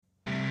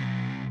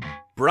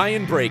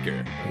Brian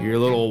Breaker. You're a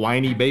little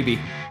whiny baby.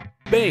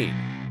 Bane.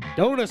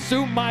 Don't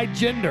assume my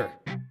gender.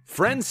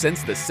 Friends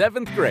since the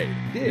 7th grade.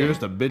 You're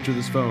just a bitch with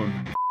his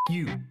phone.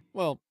 You.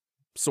 Well,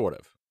 sort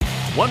of.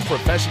 One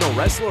professional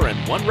wrestler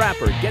and one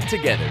rapper get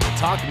together to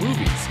talk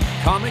movies,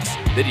 comics,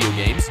 video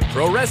games,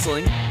 pro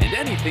wrestling, and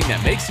anything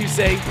that makes you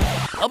say,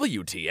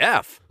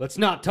 WTF. Let's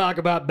not talk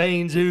about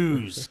Bane's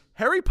ooze.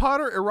 Harry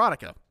Potter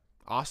erotica.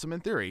 Awesome in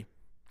theory,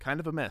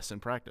 kind of a mess in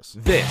practice.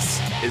 This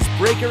is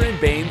Breaker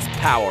and Bane's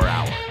Power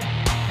Hour.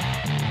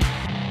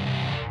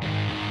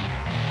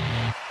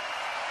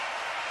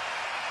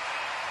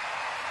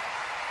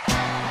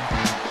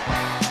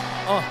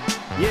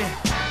 Yeah.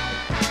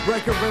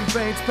 Breaker and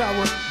Bane's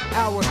Power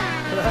Hour.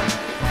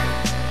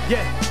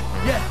 Yeah.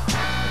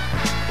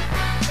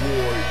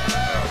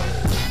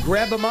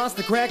 Grab a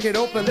monster, crack it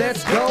open,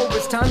 let's go.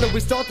 It's time that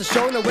we start the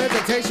show, no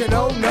hesitation,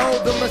 oh no.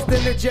 The most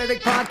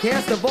energetic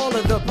podcast of all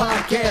of the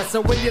podcasts.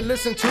 So when you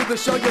listen to the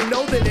show, you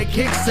know that it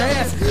kicks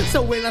ass. So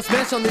when I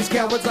smash on these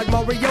cowards like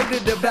Mario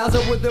did to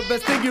Bowser, with the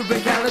best thing you've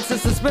encountered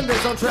since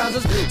suspenders on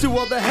trousers. To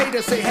all the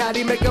haters, say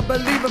howdy, make a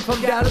believer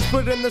from doubters.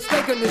 Put in the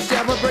steak in the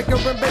shower, Breaker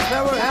and Bane's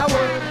Power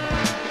Hour.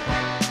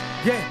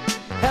 Yeah,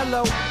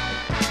 hello.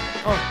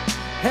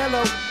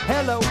 Hello.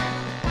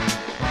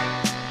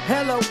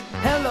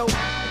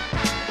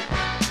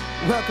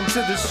 Welcome to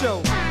the show.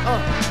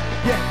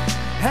 Yeah.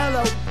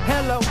 Hello.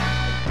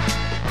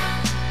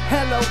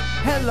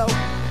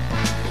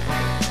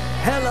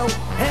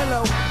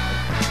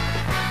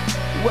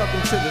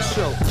 Welcome to the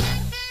show.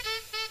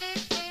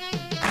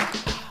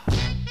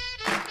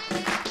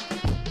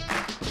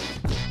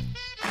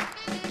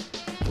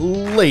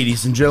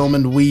 Ladies and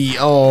gentlemen, we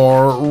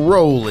are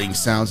rolling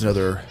sounds.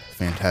 Another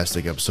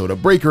fantastic episode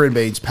of Breaker and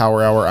Bane's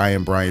Power Hour. I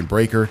am Brian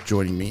Breaker.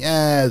 Joining me,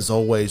 as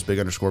always,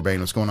 Big_Bane.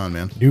 What's going on,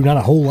 man? Dude, not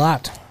a whole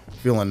lot.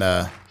 Feeling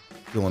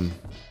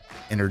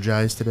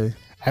energized today?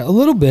 A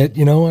little bit,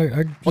 you know.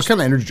 What kind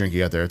of energy drink you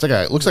got there?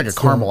 It looks like a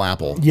caramel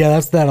apple. Yeah,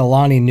 that's that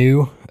Alani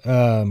New. I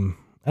don't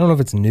know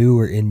if it's new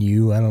or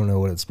NU. I don't know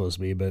what it's supposed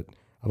to be, but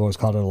I've always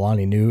called it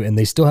Alani New. And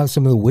they still have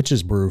some of the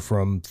Witch's Brew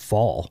from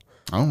fall.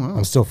 Oh, wow.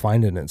 I'm still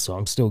finding it, so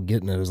I'm still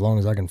getting it as long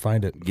as I can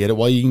find it. Get it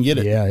while you can get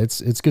it. Yeah,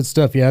 it's good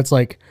stuff. Yeah, it's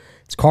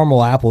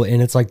caramel apple,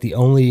 and it's like the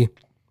only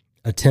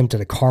attempt at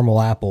a caramel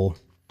apple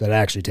that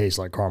actually tastes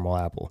like caramel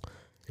apple.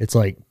 It's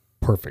like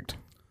perfect.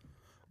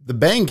 The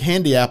Bang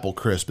Candy Apple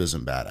Crisp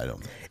isn't bad, I don't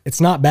think. It's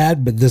not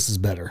bad, but this is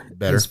better.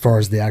 Better? As far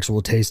as the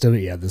actual taste of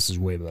it, yeah, this is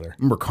way better.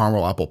 Remember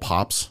caramel apple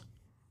pops?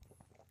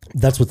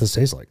 That's what this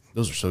tastes like.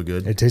 Those are so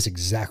good. It tastes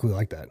exactly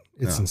like that.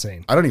 It's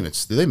insane.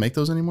 Do they make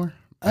those anymore?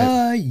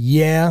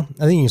 Yeah.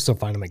 I think you can still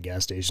find them at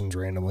gas stations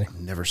randomly. I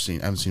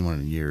haven't seen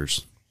one in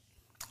years.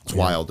 It's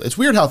wild. It's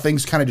weird how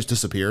things kind of just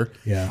disappear.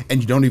 Yeah.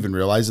 And you don't even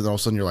realize it. And all of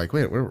a sudden you're like,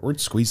 wait,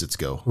 where'd Squeeze-Its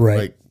go?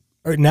 Right.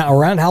 Now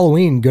around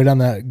Halloween, go down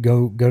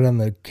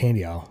the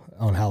candy aisle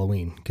on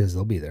Halloween because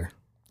they'll be there.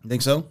 You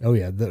think so? Oh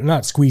yeah,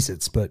 not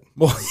Squeeze-Its, but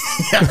well,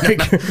 yeah,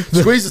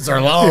 Squeeze-Its are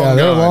long. Yeah,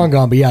 they're gone. long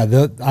gone. But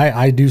yeah,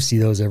 I do see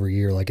those every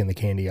year, like in the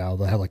candy aisle.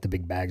 They'll have like the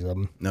big bags of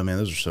them. No man,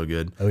 those are so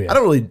good. Oh yeah. I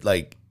don't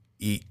really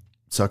eat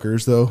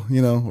suckers though,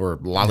 or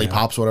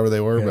lollipops, whatever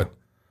they were, but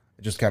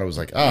it just kind of was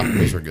like,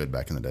 those were good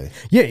back in the day.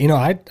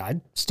 Yeah,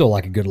 I still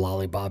like a good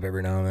lollipop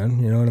every now and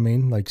then. You know what I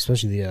mean? Like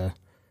especially the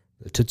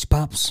Tootsie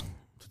Pops.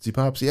 Tootsie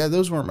Pops, yeah,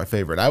 those weren't my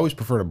favorite. I always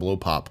preferred a blow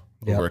pop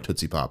over a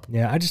Tootsie Pop.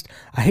 Yeah,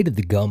 I hated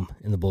the gum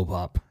in the blow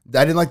pop.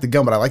 I didn't like the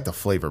gum, but I liked the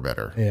flavor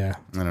better. Yeah.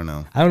 I don't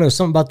know.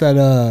 Something about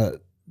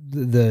that.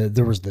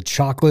 There was the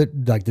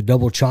chocolate, like the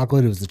double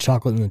chocolate. It was the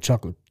chocolate and the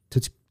chocolate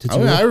Tootsie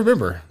yeah, I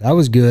remember. That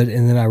was good.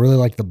 And then I really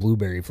liked the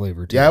blueberry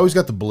flavor too. Yeah, I always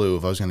got the blue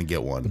if I was going to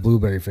get one. The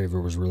blueberry flavor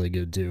was really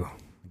good too.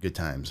 Good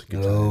times.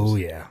 Oh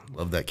yeah.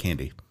 Love that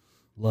candy.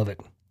 Love it.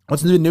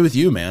 What's new with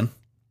you, man?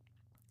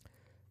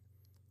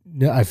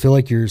 No, I feel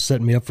like you're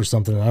setting me up for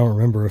something. And I don't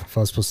remember if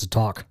I was supposed to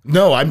talk.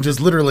 No, I'm just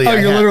literally.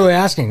 You're literally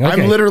asking.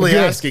 Okay. I'm literally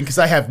asking because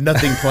I have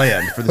nothing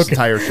planned for this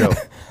entire show.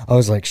 I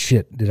was like,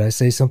 shit, did I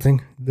say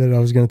something that I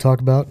was going to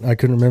talk about? I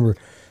couldn't remember.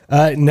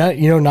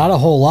 Not a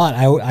whole lot.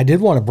 I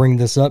did want to bring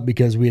this up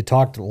because we had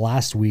talked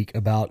last week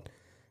about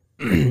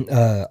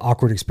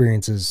awkward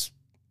experiences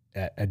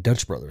at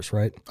Dutch Brothers,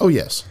 right? Oh,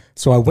 yes.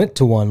 So I went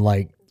to one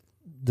like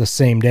the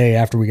same day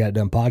after we got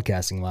done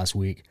podcasting last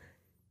week.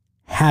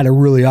 Had a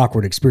really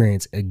awkward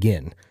experience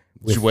again.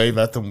 Did you wave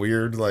at them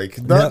weird,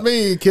 not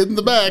me, kid in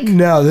the back?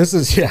 No, this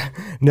is,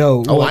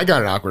 no. Oh, I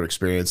got an awkward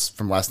experience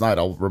from last night.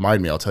 I'll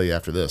tell you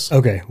after this.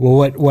 Okay.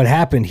 Well, what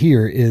happened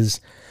here is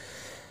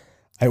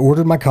I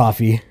ordered my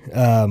coffee.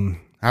 How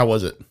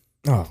was it?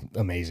 Oh,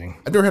 amazing.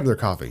 I've never had their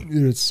coffee.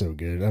 Dude, it's so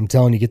good. I'm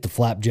telling you, get the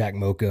flapjack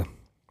mocha.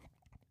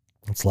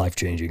 It's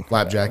life-changing.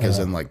 Flapjack is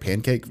in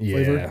pancake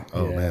flavor? Yeah.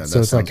 Oh, yeah. man.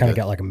 So it's kind of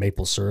got like a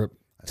maple syrup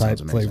type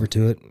flavor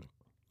to it.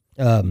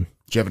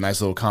 Did you have a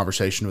nice little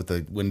conversation with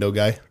the window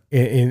guy?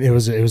 It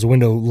was a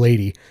window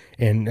lady,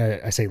 and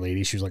I say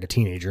lady, she was like a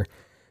teenager,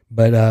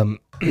 but I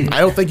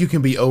don't think you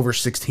can be over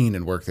 16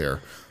 and work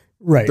there.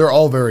 Right, they're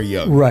all very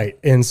young. Right,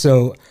 and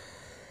so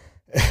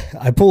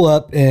I pull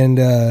up, and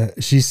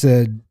she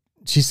said,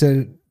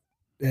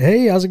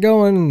 hey, how's it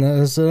going?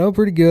 And I said, oh,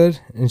 pretty good.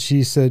 And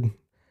she said,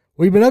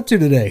 what you been up to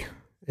today?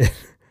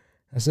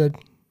 I said,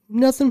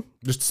 nothing.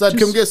 Just decided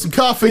to come get some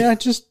coffee. Yeah,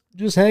 just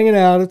hanging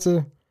out. It's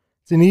an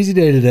easy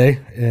day today.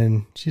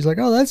 And she's like,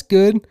 oh, that's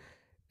good.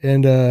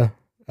 And I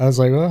was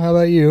like, well, how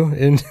about you?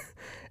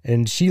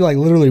 And she like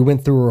literally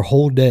went through her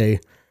whole day.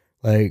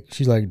 Like,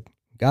 she's like,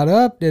 got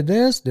up, did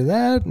this, did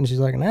that. And she's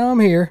like, now I'm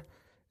here.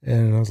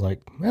 And I was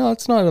like, well,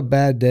 it's not a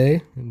bad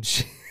day. And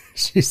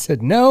she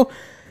said, no.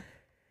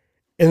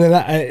 And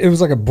then it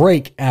was like a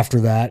break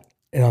after that.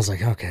 And I was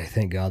like, okay,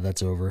 thank God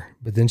that's over.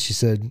 But then she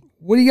said,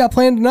 what do you got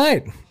planned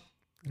tonight?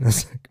 And I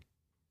was like,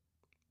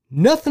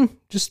 nothing.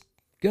 Just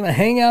going to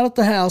hang out at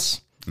the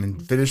house.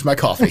 And finish my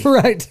coffee.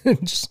 Right.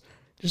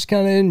 Just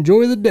kind of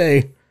enjoy the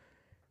day.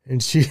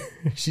 And she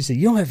said,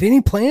 you don't have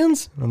any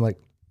plans? And I'm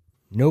like,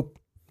 nope.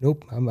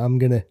 I'm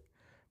going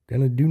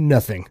to do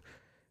nothing.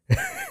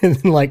 And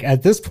then like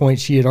at this point,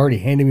 she had already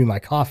handed me my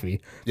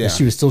coffee. Yeah. But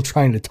she was still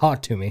trying to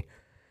talk to me.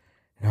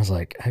 And I was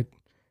like,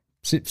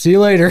 see you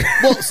later.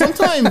 Well,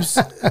 sometimes,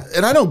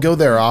 and I don't go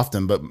there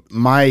often, but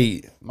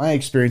my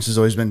experience has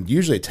always been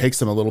usually it takes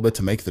them a little bit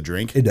to make the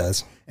drink. It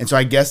does. And so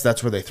I guess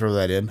that's where they throw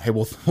that in. Hey,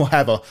 we'll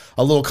have a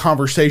little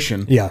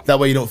conversation. Yeah. That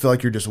way you don't feel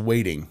like you're just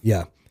waiting.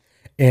 Yeah.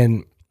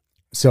 And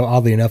so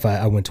oddly enough,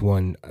 I went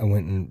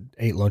and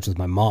ate lunch with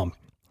my mom.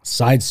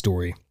 Side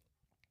story.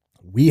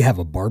 We have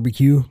a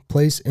barbecue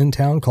place in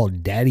town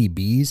called Daddy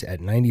B's at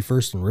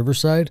 91st and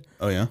Riverside.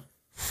 Oh, yeah?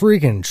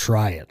 Freaking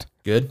try it.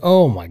 Good?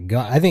 Oh my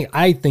God.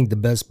 I think the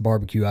best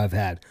barbecue I've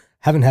had.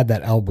 Haven't had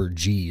that Albert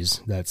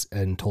G's that's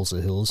in Tulsa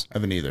Hills, I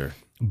haven't either.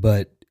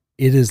 but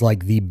it is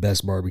like the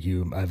best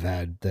barbecue I've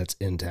had that's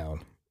in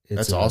town. It's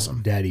That's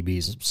awesome. Daddy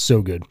B's. It's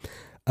so good.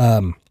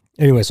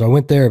 Anyway, so I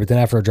went there, but then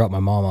after I dropped my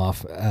mom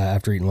off,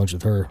 after eating lunch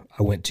with her,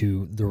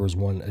 there was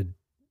one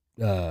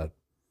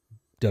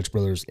Dutch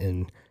Brothers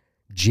in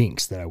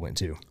Jinx that I went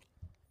to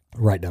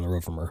right down the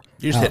road from her.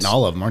 You're just hitting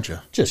all of them, aren't you?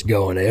 Just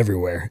going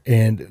everywhere.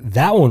 And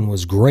that one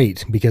was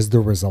great because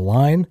there was a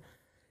line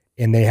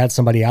and they had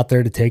somebody out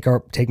there to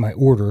take my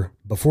order.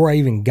 Before I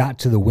even got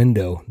to the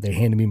window, they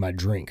handed me my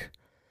drink.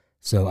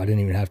 So I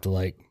didn't even have to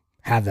like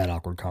have that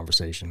awkward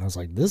conversation. I was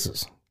like, this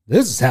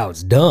is how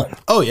it's done.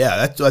 Oh,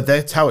 yeah.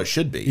 That's how it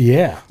should be.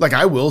 Yeah. Like,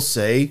 I will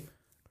say,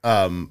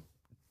 I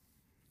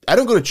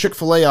don't go to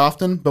Chick-fil-A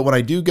often, but when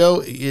I do go,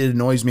 it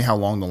annoys me how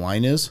long the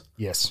line is.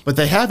 Yes. But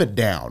they have it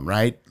down,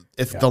 right?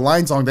 If the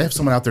line's long, they have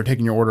someone out there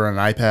taking your order on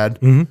an iPad,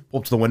 pull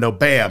up to the window,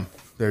 bam,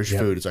 there's your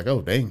food. It's like,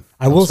 oh, dang.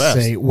 I will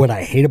say what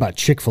I hate about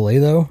Chick-fil-A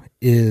though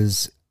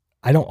is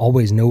I don't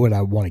always know what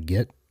I want to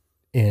get.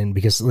 And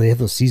because they have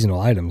those seasonal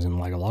items, and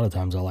like a lot of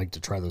times I like to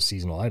try those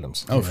seasonal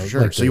items. Oh, for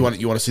sure. Like So you want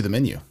to see the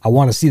menu? I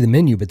want to see the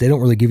menu, but they don't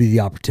really give you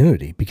the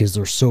opportunity because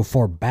they're so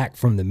far back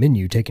from the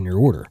menu taking your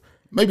order.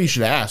 Maybe you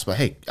should ask, but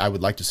hey, I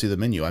would like to see the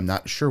menu. I'm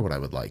not sure what I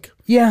would like.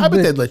 Yeah, I bet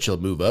but they'd let you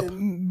move up.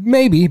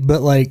 maybe,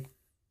 but like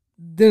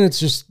then it's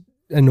just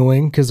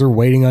annoying because they're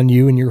waiting on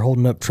you and you're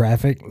holding up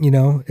traffic. You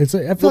know, I feel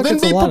Well, like then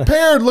it's a be lot of.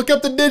 prepared. Look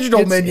up the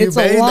digital menu, it's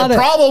a babe. lot The of-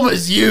 problem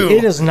is you.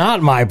 It is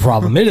not my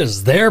problem. It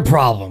is their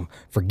problem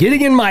for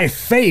getting in my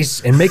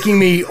face and making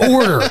me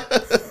order.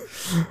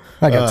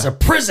 Like it's a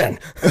prison.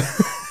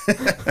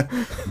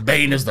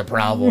 Bane is the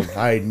problem.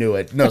 I knew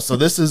it. No, so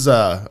this is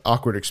a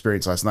awkward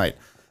experience last night.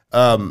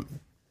 I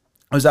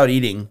was out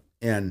eating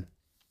and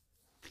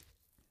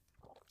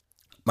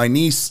my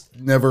niece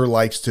never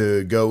likes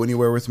to go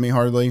anywhere with me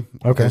hardly.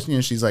 Okay.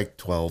 Because, she's like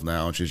 12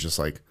 now and she's just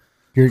like,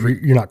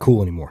 You're not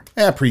cool anymore.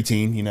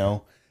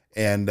 preteen,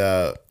 and,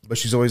 but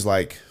she's always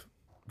like,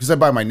 because I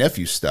buy my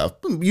nephew stuff,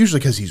 usually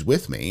because he's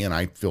with me and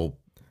I feel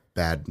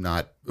bad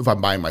if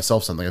I'm buying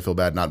myself something, I feel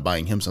bad not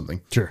buying him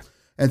something. Sure.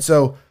 And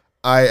so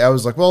I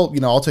was like, well,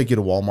 I'll take you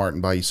to Walmart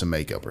and buy you some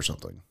makeup or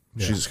something.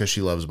 Yeah. She's because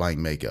she loves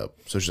buying makeup.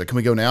 So she's like, can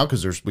we go now?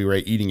 Because we were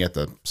eating at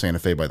the Santa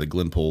Fe by the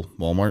Glenpool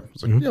Walmart. I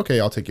was like, yeah, okay,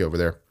 I'll take you over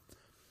there.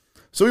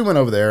 So we went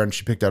over there and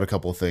she picked out a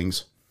couple of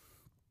things.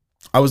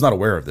 I was not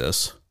aware of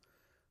this,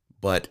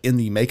 but in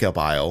the makeup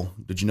aisle,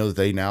 did you know that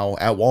they now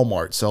at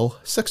Walmart sell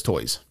sex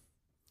toys?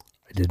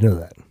 I did know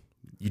that.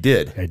 You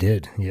did? I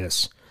did.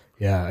 Yes.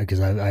 Yeah.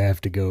 Because I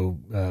have to go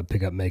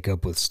pick up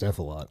makeup with Steph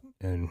a lot.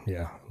 And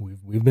yeah,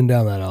 we've been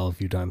down that aisle a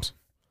few times.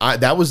 I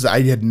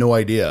had no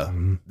idea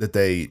that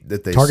they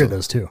Target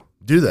does too.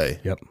 Do they?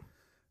 Yep.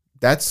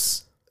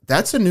 That's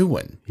a new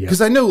one. Yeah.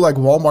 Because I know like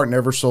Walmart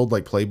never sold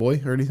like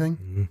Playboy or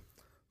anything.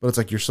 But it's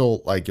like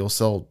you'll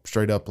sell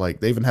straight up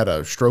like they even had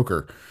a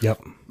stroker.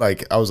 Yep.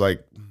 Like I was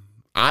like,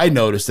 I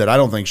noticed it. I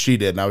don't think she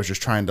did, and I was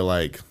just trying to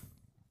like.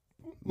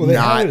 Well, they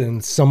have it in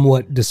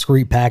somewhat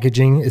discreet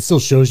packaging. It still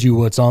shows you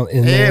what's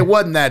in there. It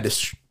wasn't that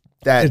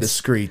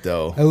discreet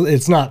though.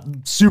 It's not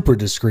super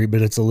discreet,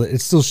 but it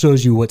still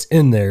shows you what's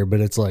in there.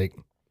 But it's like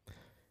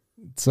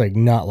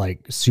not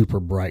like super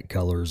bright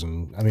colors,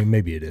 and I mean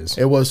maybe it is.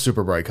 It was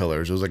super bright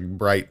colors. It was like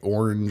bright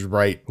orange,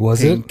 bright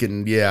was pink, it?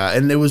 And yeah,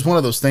 and it was one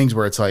of those things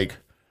where it's like,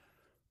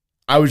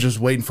 I was just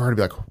waiting for her to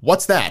be like,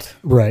 "What's that?"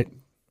 Right.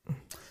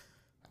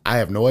 I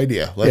have no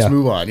idea. Let's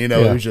move on. It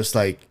was just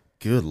like,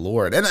 good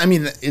Lord. And I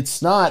mean,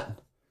 it's not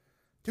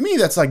To me,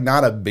 that's like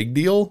not a big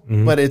deal,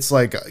 but it's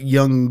like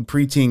young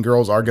preteen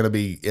girls are going to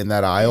be in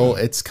that aisle.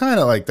 It's kind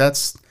of like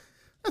that's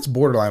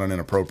borderline on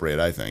inappropriate,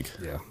 I think.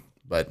 Yeah.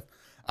 But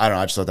I don't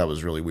know. I just thought that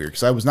was really weird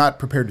because I was not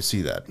prepared to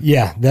see that.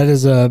 Yeah, that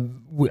is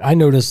I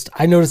noticed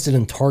it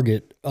in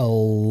Target a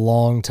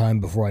long time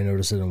before I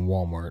noticed it in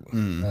Walmart.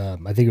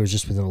 I think it was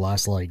just within the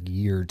last like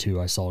year or two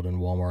I saw it in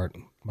Walmart.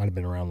 Might have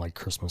been around like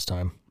Christmas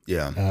time.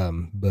 Yeah.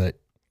 But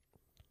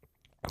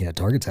yeah,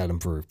 Target's had them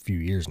for a few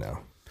years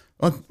now.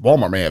 Well,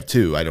 Walmart may have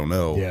too. I don't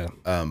know.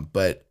 Yeah.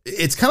 But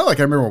it's kind of like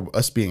I remember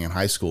us being in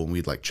high school and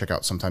we'd like check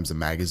out sometimes the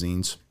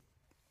magazines,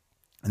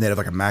 and they'd have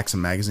like a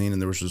Maxim magazine,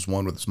 and there was this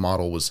one where this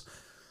model was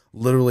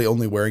literally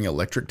only wearing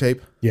electric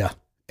tape. Yeah.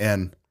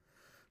 And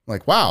I'm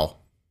like, wow,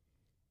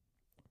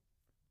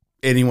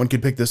 anyone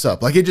could pick this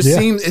up. Like it just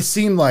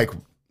seemed like,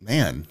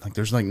 man, like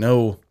there's like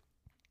no,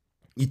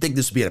 you'd think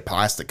this would be a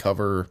plastic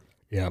cover.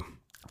 Yeah.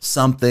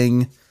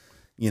 Something,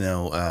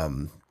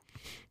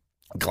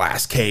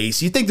 glass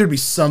case. You'd think there'd be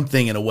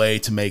something in a way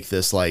to make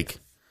this like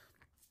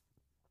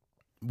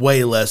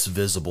way less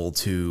visible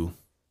to,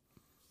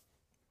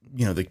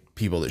 the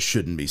people that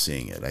shouldn't be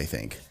seeing it, I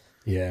think.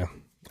 Yeah.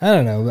 I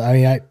don't know. I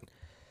mean,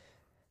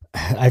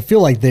 I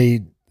feel like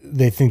they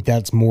think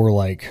that's more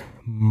like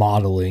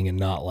modeling and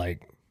not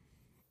like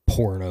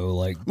porno.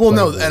 Like, well,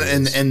 no,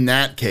 and in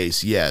that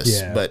case,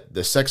 yes, Yeah. but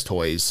the sex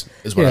toys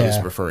is what I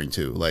was referring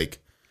to. Like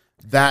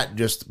that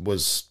just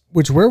was.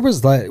 Which, where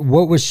was that?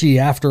 What was she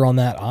after on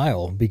that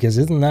aisle? Because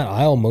isn't that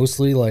aisle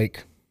mostly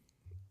like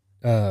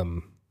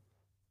the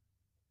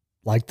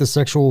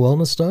sexual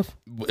wellness stuff?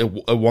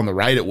 On the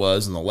right it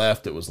was, and the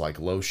left it was like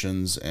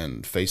lotions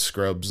and face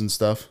scrubs and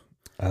stuff.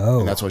 Oh,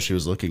 and that's what she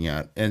was looking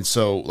at. And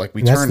so like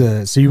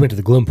so you went to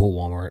the Glenpool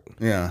Walmart.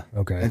 Yeah.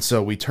 Okay. And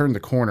so we turned the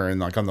corner, and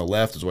like on the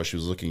left is what she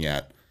was looking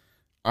at.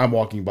 I'm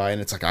walking by,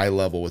 and it's like eye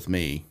level with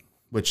me,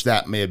 which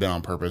that may have been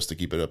on purpose to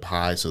keep it up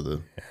high.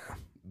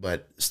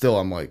 But still,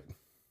 I'm like,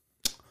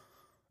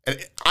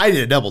 and I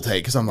did a double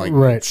take because I'm like,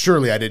 right.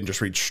 Surely I didn't just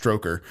reach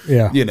stroker.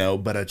 Yeah.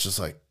 But it's just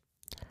like,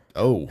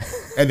 oh.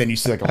 And then you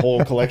see like a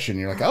whole collection,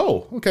 and you're like,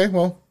 oh, okay,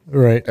 well,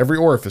 right. Every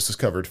orifice is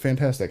covered.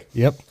 Fantastic.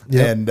 Yep.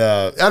 And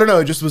I don't know,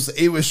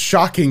 it was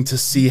shocking to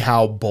see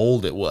how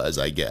bold it was,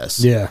 I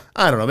guess. Yeah.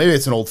 I don't know, maybe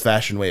it's an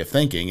old-fashioned way of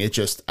thinking.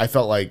 I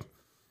felt like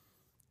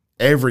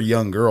every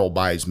young girl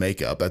buys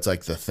makeup. That's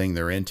like the thing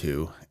they're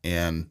into,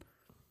 and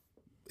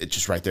it's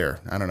just right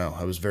there. I don't know.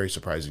 It was very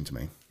surprising to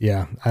me.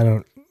 Yeah,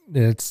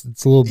 it's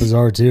a little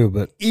bizarre too,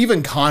 but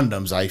even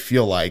condoms, I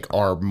feel like,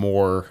 are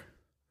more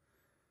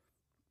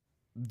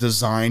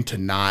designed to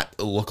not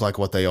look like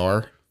what they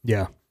are.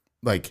 yeah.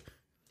 Like,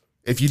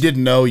 if you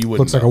didn't know, you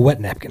wouldn't Looks like know. a wet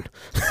napkin.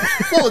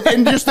 Well,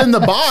 and just in the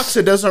box,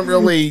 it doesn't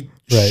really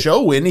Right.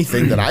 show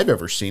anything that I've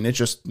ever seen. It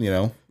just,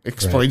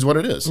 explains what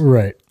it is.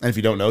 Right. And if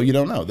you don't know, you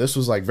don't know. This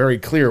was like very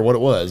clear what it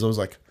was. I was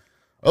like,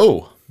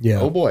 oh, Yeah.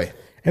 oh boy.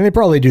 And they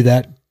probably do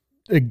that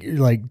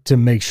like to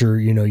make sure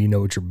you know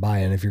what you're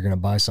buying if you're going to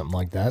buy something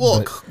like that. Well,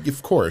 But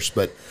of course,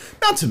 but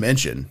not to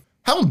mention,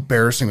 how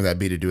embarrassing would that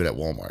be to do it at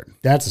Walmart?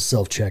 that's a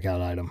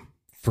self-checkout item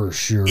for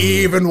sure.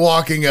 Even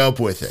walking up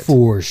with it.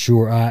 For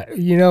sure.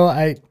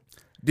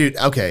 Dude,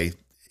 okay.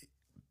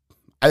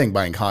 I think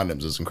buying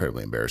condoms is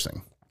incredibly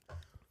embarrassing.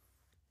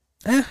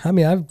 I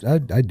mean,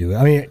 I do it.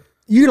 I mean,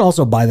 you can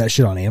also buy that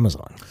shit on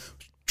Amazon.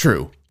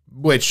 True.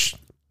 Which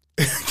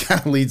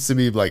kind of leads to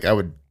me like I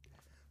would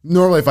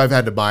normally, if I've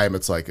had to buy them,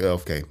 it's like, oh,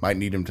 okay, might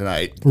need them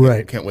tonight.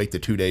 Right. Can't wait the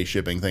 2-day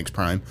shipping. Thanks,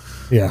 Prime.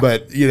 Yeah.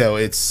 But,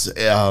 it's,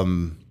 I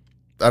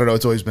don't know.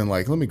 It's always been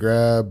like, let me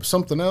grab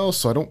something else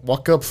so I don't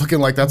walk up looking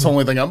like that's the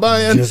only thing I'm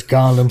buying. Just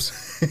condoms.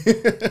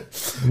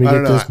 Let me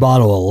get this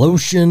bottle of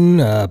lotion,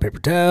 paper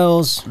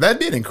towels. That'd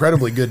be an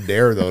incredibly good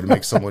dare, though, to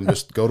make someone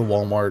just go to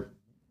Walmart,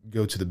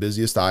 go to the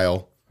busiest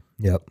aisle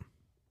Yep.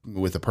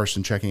 with a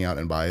person checking out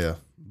and buy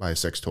a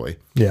sex toy.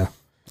 Yeah.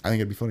 I think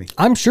it'd be funny.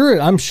 I'm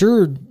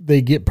sure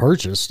they get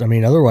purchased. I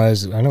mean,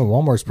 otherwise, I know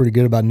Walmart's pretty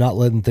good about not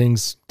letting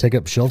things take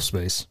up shelf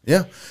space.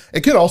 Yeah.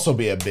 It could also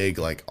be a big,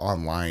 like,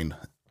 online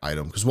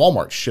item because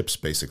Walmart ships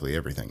basically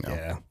everything now.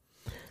 Yeah.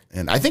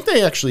 And I think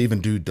they actually even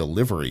do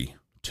delivery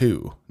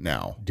too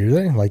now. Do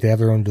they? Like they have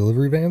their own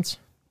delivery vans?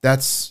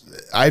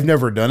 I've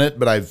never done it,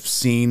 but I've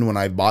seen when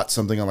I bought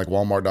something on like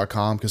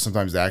Walmart.com, because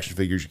sometimes the action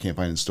figures you can't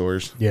find in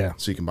stores. Yeah.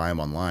 So you can buy them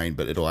online,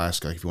 but it'll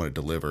ask like if you want it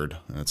delivered,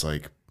 and it's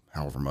like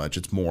however much.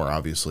 It's more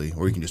obviously,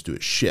 or you can just do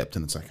it shipped,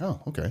 and it's like, oh,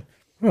 okay.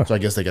 Huh. So I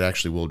guess they could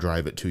actually will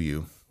drive it to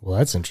you. Well,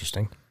 that's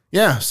interesting.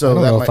 Yeah. So I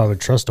don't know if I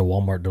would trust a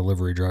Walmart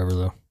delivery driver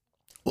though.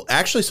 Well,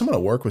 actually, someone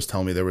at work was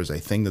telling me there was a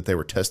thing that they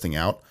were testing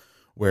out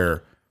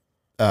where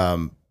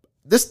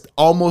this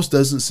almost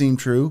doesn't seem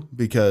true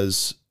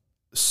because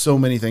so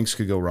many things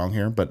could go wrong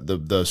here. But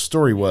the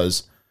story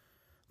was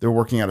they're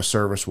working out a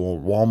service where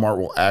Walmart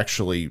will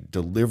actually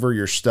deliver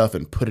your stuff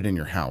and put it in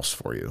your house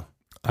for you.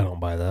 I don't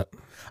buy that.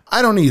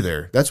 I don't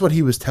either. That's what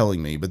he was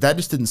telling me, but that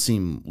just didn't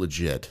seem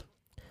legit.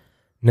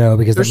 No,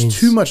 because there's that means,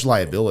 too much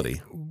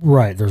liability.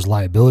 Right. There's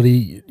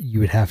liability. You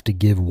would have to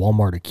give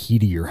Walmart a key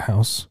to your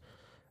house.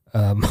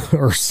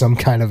 Or some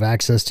kind of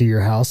access to your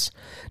house.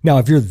 Now,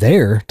 if you're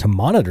there to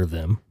monitor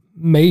them,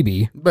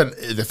 maybe. But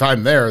if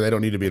I'm there, they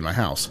don't need to be in my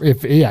house.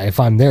 If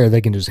I'm there,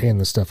 they can just hand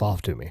the stuff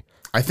off to me.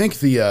 I think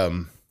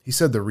he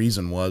said the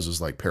reason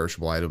was like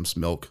perishable items,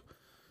 milk,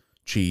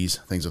 cheese,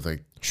 things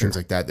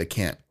like that that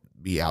can't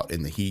be out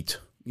in the heat,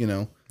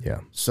 Yeah.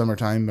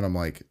 summertime. But I'm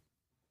like,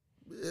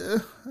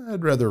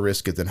 I'd rather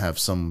risk it than have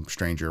some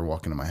stranger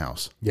walk into my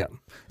house. Yeah.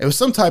 It was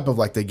some type of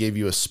like they gave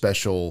you a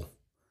special.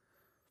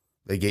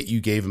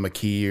 You gave them a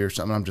key or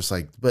something. I'm just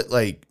like, but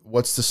like,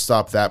 what's to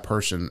stop that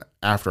person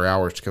after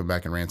hours to come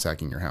back and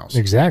ransacking your house?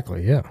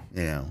 Exactly.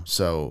 Yeah.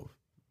 So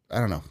I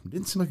don't know. It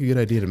didn't seem like a good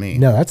idea to me.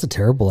 No, that's a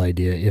terrible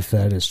idea if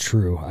that is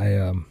true.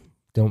 I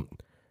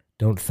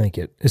don't think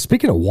it.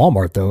 Speaking of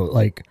Walmart though,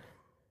 like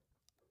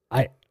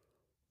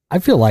I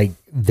feel like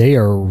they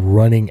are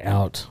running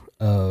out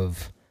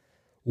of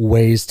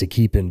ways to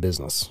keep in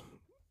business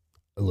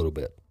a little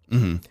bit.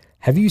 Mm-hmm.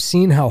 Have you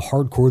seen how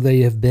hardcore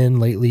they have been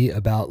lately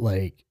about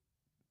like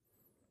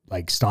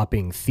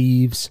stopping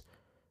thieves,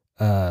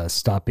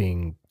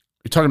 stopping.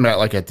 You're talking about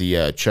like at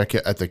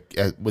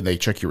the when they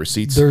check your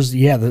receipts. There's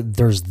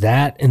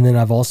that, and then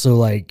I've also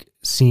like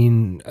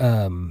seen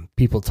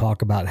people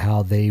talk about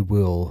how they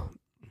will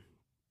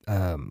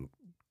kind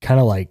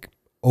of like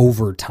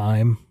over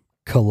time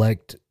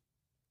collect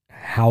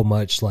how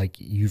much like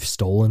you've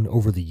stolen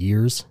over the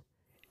years,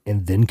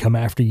 and then come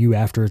after you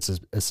after it's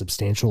a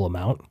substantial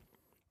amount.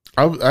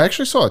 I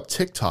actually saw a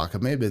TikTok.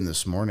 It may have been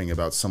this morning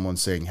about someone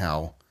saying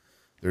how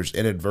there's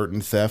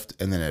inadvertent theft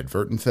and then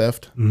advertent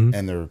theft,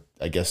 and they're,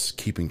 I guess,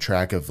 keeping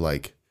track of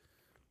like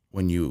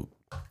when you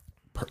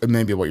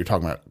maybe what you're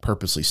talking about,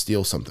 purposely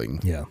steal something.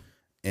 Yeah,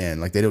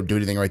 and like they don't do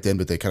anything right then,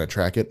 but they kind of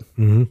track it.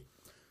 Mm-hmm.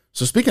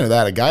 So speaking of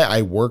that, a guy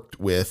I worked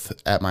with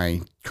at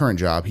my current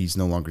job, he's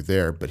no longer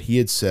there, but he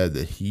had said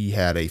that he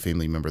had a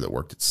family member that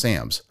worked at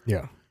Sam's.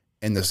 Yeah,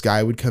 and this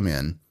guy would come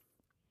in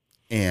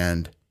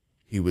and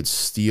he would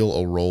steal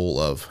a roll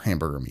of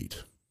hamburger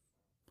meat.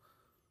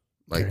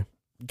 Like,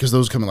 because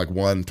those come in like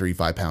 1, 3,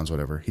 5 pounds,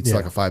 whatever. He'd steal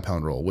like a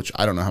 5-pound roll, which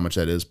I don't know how much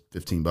that is.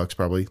 $15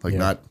 probably. Like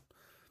not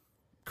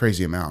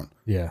crazy amount.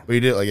 Yeah. But he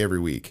did it like every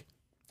week.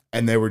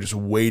 And they were just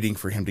waiting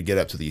for him to get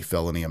up to the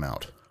felony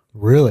amount.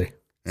 Really?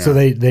 Yeah. So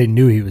they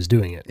knew he was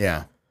doing it.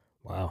 Yeah.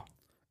 Wow.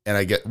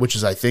 And which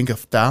is I think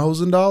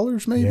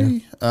 $1,000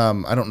 maybe.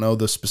 Yeah. I don't know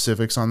the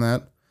specifics on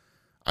that.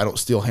 I don't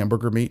steal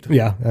hamburger meat.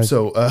 Yeah.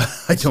 So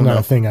I don't not know.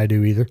 a thing I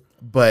do either.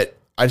 But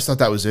I just thought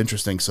that was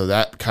interesting. So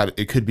that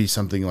it could be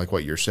something like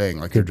what you're saying.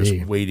 Like they're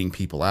just waiting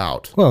people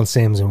out. Well, and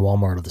Sam's and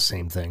Walmart are the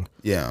same thing.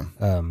 Yeah.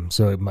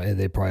 So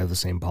they probably have the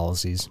same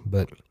policies.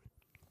 But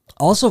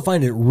I also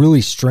find it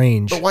really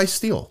strange. But why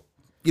steal?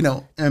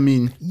 I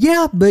mean.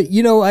 Yeah, but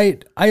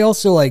I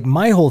also like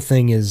my whole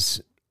thing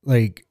is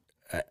like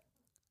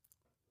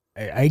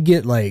I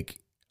get like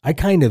I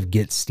kind of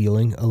get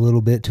stealing a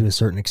little bit to a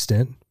certain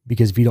extent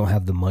because if you don't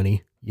have the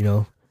money,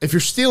 If you're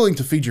stealing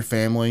to feed your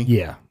family,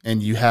 yeah,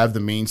 and you have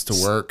the means to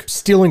work,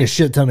 stealing a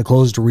shit ton of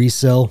clothes to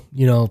resell,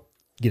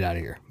 get out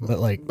of here.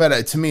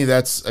 But to me,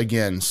 that's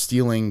again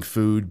stealing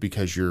food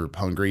because you're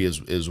hungry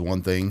is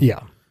one thing.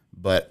 Yeah,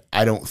 but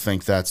I don't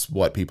think that's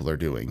what people are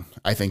doing.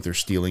 I think they're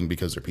stealing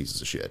because they're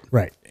pieces of shit.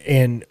 Right,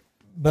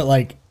 but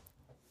like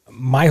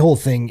my whole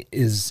thing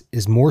is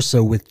more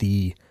so with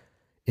the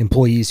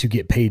employees who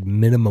get paid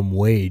minimum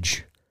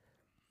wage,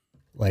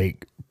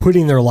 like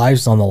putting their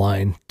lives on the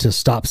line to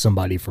stop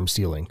somebody from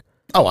stealing.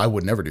 Oh, I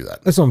would never do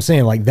that. That's what I'm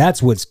saying. Like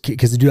that's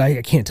because dude,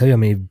 I can't tell you how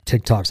many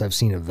TikToks I've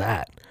seen of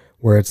that,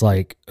 where it's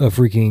like a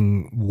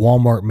freaking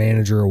Walmart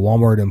manager or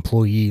Walmart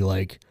employee,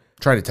 like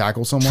trying to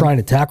tackle someone, trying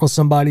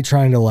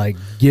to like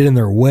get in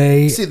their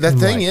way. See, the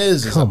thing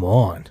is come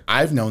on.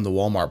 I've known the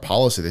Walmart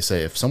policy. They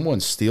say if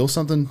someone steals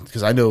something,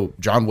 because I know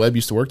John Webb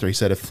used to work there. He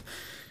said if,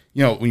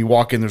 when you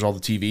walk in, there's all the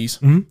TVs.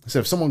 Mm-hmm. He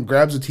said if someone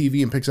grabs a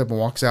TV and picks up and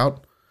walks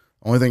out,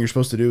 only thing you're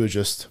supposed to do is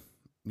just,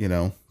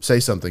 say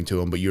something to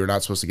them, but you're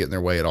not supposed to get in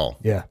their way at all.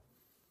 Yeah.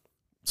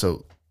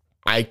 So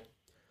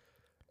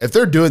if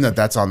they're doing that,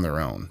 that's on their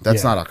own.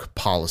 That's not a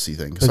policy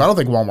thing. So I don't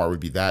think Walmart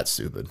would be that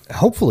stupid.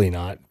 Hopefully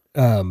not.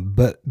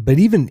 But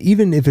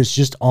even if it's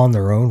just on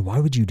their own, why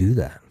would you do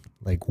that?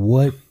 Like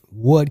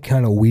what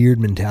kind of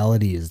weird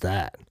mentality is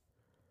that?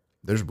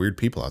 There's weird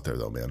people out there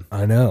though, man.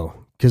 I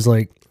know. Cause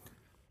like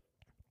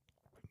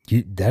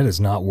that is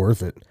not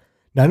worth it.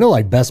 Now I know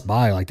like Best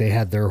Buy, like they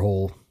had their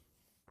whole,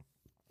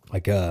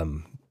 like,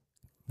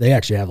 they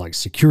actually have like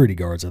security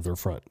guards at their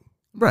front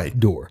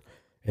door.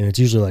 And it's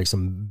usually like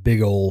some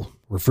big old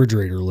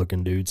refrigerator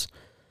looking dudes.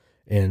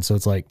 And so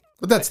it's like,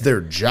 but that's their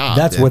job.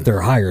 That's what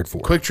they're hired for.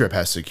 Quick Trip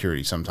has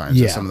security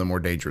sometimes at some of the more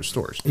dangerous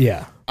stores.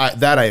 Yeah.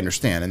 That I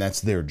understand. And that's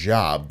their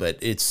job, but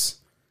it's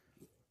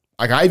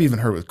like, I've even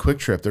heard with Quick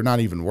Trip, they're not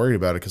even worried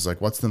about it. Cause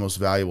like, what's the most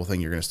valuable thing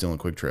you're going to steal in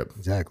Quick Trip?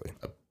 Exactly.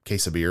 A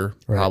case of beer,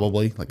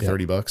 probably like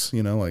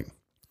 $30, like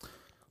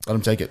let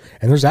them take it.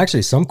 And there's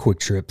actually some Quick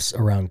Trips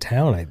around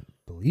town. I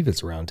believe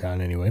it's around town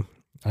anyway.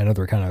 I know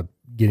they're kind of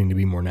getting to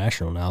be more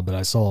national now, but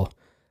I saw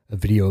a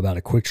video about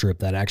a Quick Trip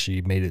that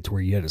actually made it to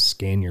where you had to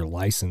scan your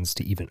license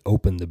to even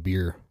open the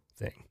beer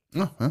thing.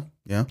 Oh, huh?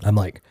 Yeah. I'm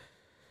like,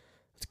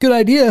 It's a good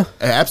idea.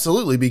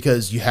 Absolutely,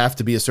 because you have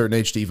to be a certain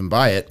age to even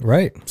buy it.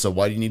 Right. So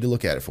why do you need to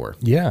look at it for?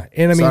 Yeah.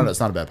 And I mean, It's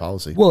not a bad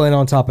policy. well, and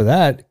on top of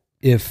that,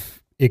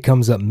 if it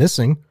comes up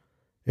missing,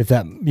 if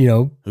that,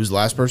 Who's the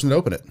last person to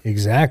open it?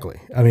 exactly.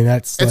 I mean,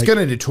 it's Going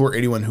to deter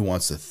anyone who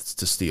wants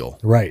to steal.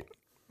 right.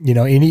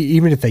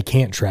 Even if they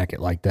can't track it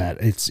like that,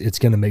 it's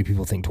going to make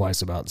people think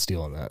twice about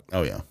stealing that.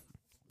 Oh yeah.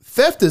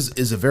 Theft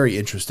is a very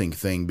interesting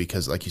thing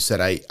because, like you said,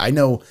 I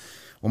know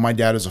when my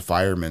dad was a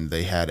fireman,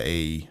 they had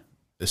a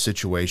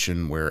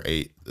situation where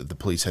the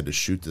police had to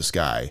shoot this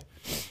guy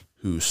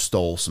who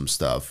stole some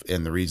stuff,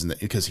 and the reason that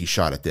because he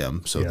shot at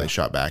them, so they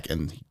shot back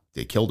and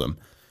they killed him.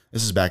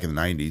 This is back in the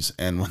 90s,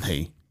 and when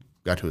they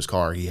got to his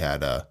car, he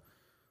had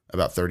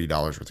about $30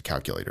 worth of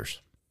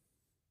calculators.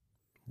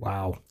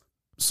 Wow.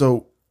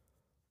 So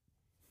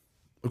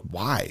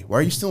why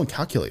are you stealing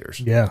calculators?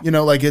 Yeah.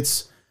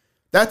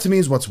 That to me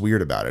is what's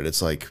weird about it.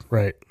 It's like,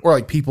 Right. or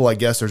like people, I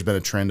guess there's been a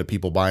trend of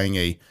people buying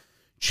a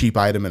cheap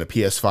item in a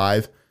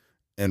PS5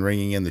 and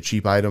ringing in the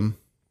cheap item.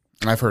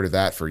 And I've heard of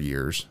that for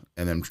years.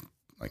 And then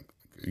like,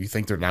 you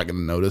think they're not going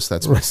to notice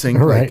that's missing?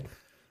 Right. Like,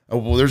 oh,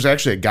 well, there's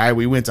actually a guy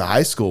we went to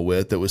high school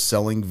with that was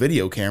selling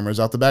video cameras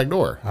out the back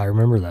door. I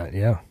remember that.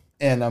 Yeah.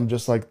 And I'm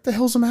just like, the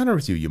hell's the matter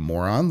with you, you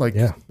moron? Like,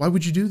 Yeah. why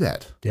would you do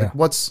that? Yeah.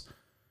 Like,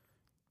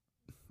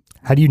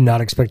 How do you not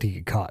expect to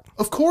get caught?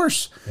 of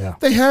course. Yeah.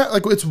 They have,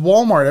 like, it's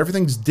Walmart.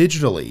 Everything's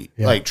digitally,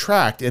 Yeah. like,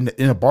 tracked in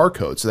a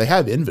barcode. So they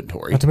have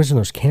inventory. Not to mention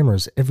there's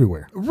cameras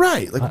everywhere.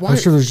 Right. Like, why? I'm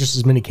sure there's just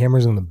as many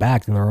cameras in the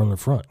back than there are on the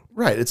front.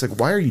 Right. It's like,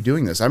 why are you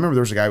doing this? I remember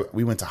there was a guy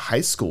we went to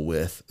high school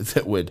with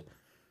that would,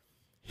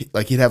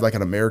 he'd have like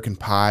an American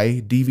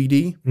Pie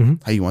DVD.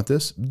 How you want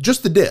this?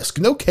 Just the disc,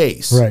 no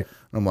case. Right.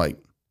 And I'm like,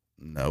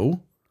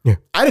 no. Yeah.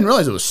 I didn't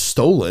realize it was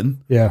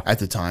stolen Yeah. at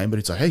the time, but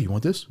it's like, hey, you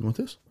want this? You want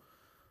this?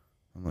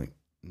 I'm like,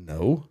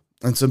 no.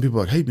 And some people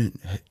are like, hey, man,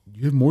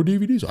 you have more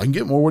DVDs? I can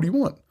get more. What do you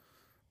want?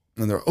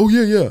 And they're, oh,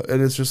 yeah, yeah.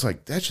 And it's just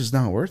like, that's just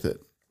not worth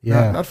it.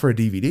 Yeah. Not for a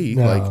DVD.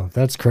 No, Like,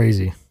 that's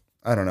crazy.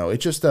 I don't know. It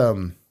just,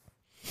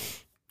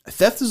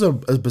 theft is a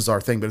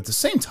bizarre thing, but at the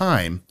same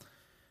time,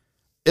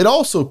 it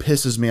also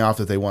pisses me off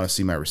that they want to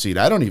see my receipt.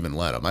 I don't even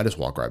let them. I just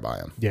walk right by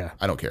them. Yeah.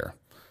 I don't care.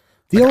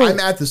 The Like, only- I'm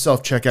at the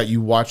self-checkout.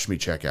 You watch me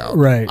check out.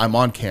 Right. I'm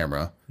on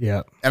camera.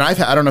 Yeah. And I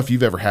don't know if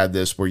you've ever had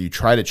this where you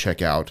try to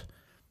check out.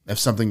 If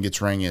something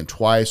gets rang in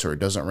twice or it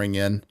doesn't ring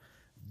in,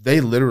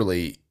 they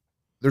literally,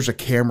 there's a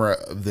camera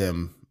of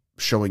them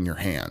showing your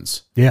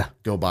hands Yeah.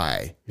 go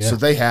by. Yeah. So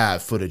they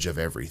have footage of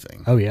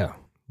everything. Oh yeah.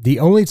 The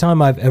only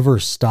time I've ever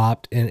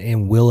stopped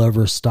and will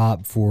ever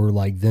stop for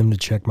like them to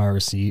check my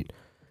receipt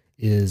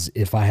is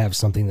if I have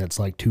something that's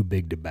like too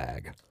big to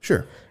bag.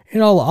 Sure.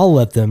 And I'll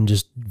let them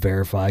just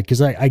verify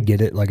because I get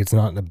it, like it's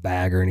not in a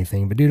bag or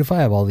anything. But dude, if I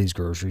have all these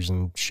groceries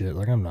and shit,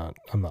 like I'm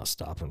not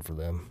stopping for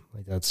them.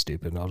 Like that's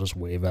stupid. I'll just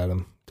wave at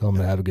them, tell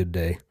them to have a good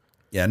day.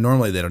 Yeah,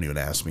 normally they don't even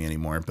ask me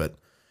anymore, but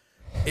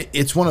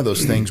it's one of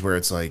those things where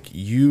it's like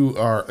you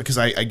are, because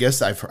I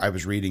guess I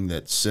was reading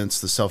that since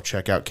the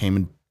self-checkout came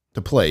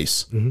into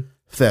place,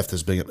 theft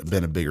has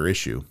been a bigger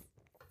issue.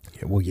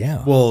 Yeah, well,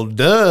 yeah. Well,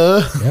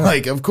 duh. Yeah.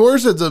 Like, of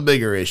course it's a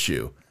bigger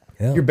issue.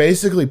 Yeah. You're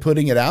basically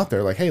putting it out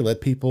there like, hey,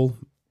 let people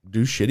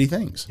do shitty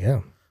things.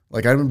 Yeah.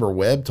 Like, I remember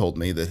Webb told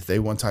me that they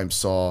one time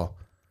saw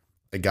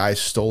a guy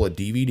stole a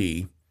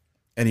DVD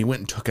and he went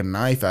and took a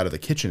knife out of the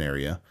kitchen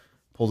area,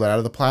 pulled it out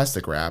of the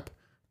plastic wrap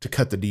to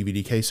cut the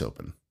DVD case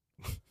open.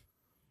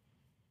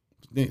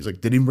 He's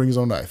like, didn't even bring his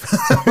own knife.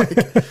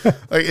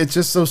 like, it's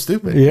just so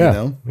stupid. Yeah. You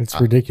know? It's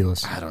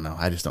ridiculous. I don't know.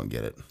 I just don't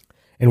get it.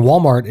 And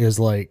Walmart is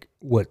like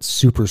what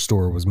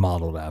Superstore was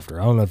modeled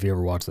after. I don't know if you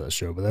ever watched that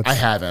show, but I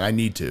haven't. I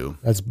need to.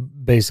 that's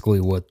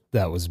basically what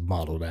that was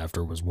modeled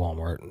after was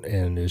Walmart.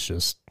 And it's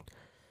just,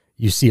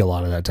 you see a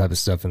lot of that type of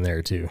stuff in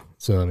there too.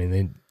 So, I mean,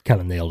 they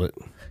kind of nailed it.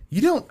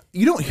 You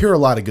don't hear a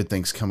lot of good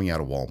things coming out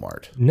of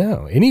Walmart.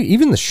 No, and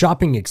even the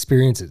shopping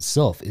experience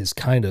itself is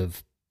kind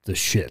of the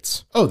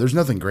shits. Oh, there's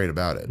nothing great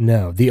about it.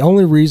 No, the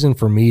only reason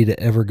for me to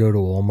ever go to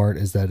Walmart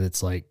is that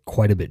it's like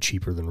quite a bit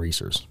cheaper than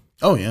Reese's.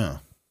 Oh, yeah.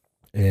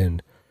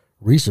 And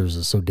Reese's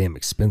is so damn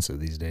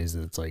expensive these days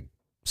that it's like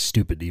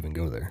stupid to even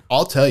go there.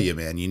 I'll tell you,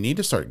 man, you need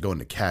to start going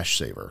to Cash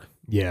Saver.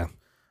 Yeah.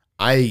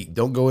 I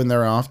don't go in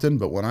there often,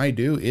 but when I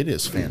do, it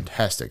is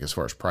fantastic as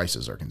far as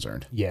prices are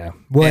concerned. Yeah.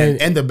 Well,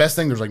 And the best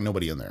thing, there's like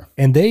nobody in there.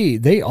 and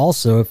they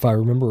also, if I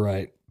remember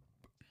right,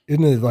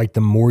 isn't it like the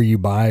more you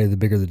buy, the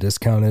bigger the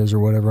discount is or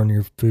whatever on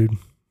your food?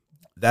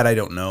 That I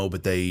don't know,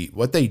 but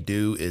what they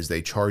do is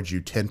they charge you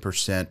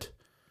 10%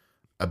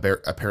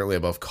 apparently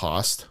above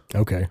cost.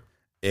 Okay.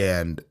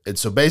 And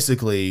so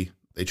basically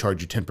they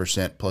charge you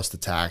 10% plus the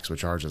tax,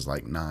 which ours is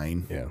like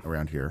 9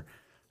 around here.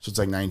 So it's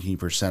like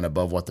 19%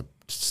 above what the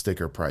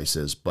sticker price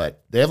is,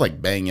 but they have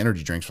like Bang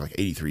energy drinks for like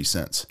 83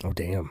 cents. Oh,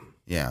 damn.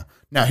 Yeah.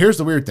 Now here's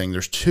the weird thing.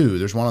 There's two.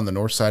 There's one on the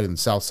north side and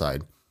the south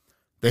side.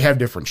 They have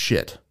different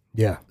shit.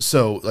 Yeah.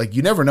 So like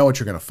you never know what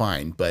you're going to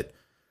find, but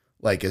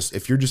like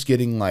if you're just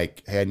getting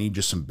like, hey, I need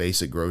just some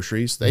basic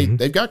groceries,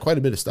 they've got quite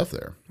a bit of stuff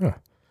there. Huh.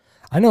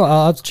 I know.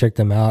 I'll have to check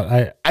them out.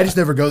 I just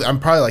never go. I'm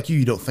probably like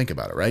you don't think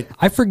about it, right?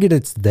 I forget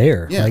it's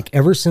there. Yeah. Like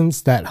ever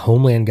since that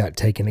Homeland got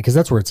taken, because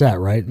that's where it's at,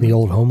 right? The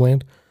old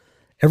Homeland.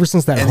 Ever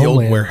since that And the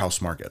Homeland, old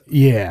warehouse market.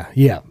 yeah.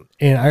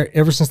 And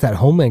ever since that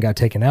Homeland got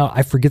taken out,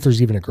 I forget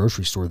there's even a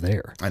grocery store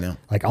there. I know.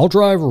 Like I'll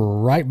drive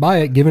right by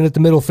it, giving it the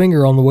middle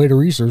finger on the way to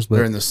Reese's, They're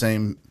but in the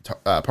same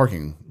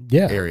parking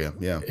Yeah. area.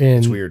 Yeah. and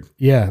It's weird.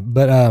 Yeah,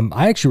 but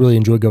I actually really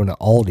enjoy going to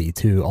Aldi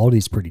too.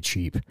 Aldi's pretty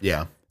cheap.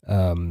 Yeah.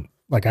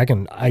 Like I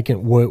can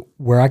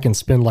where I can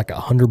spend like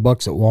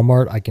 $100 at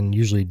Walmart, I can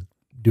usually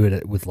do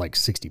it with like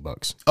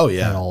 $60. Oh,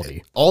 yeah. At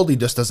Aldi. Aldi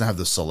just doesn't have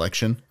the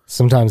selection.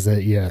 Sometimes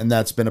that, yeah. And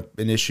that's been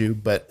an issue.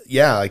 But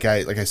yeah, like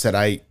I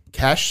said,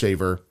 Cash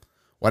Saver,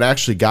 what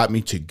actually got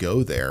me to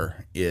go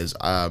there is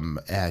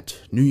at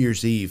New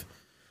Year's Eve,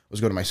 I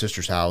was going to my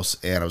sister's house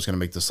and I was going to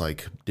make this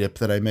like dip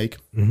that I make.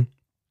 Mm-hmm.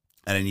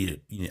 And I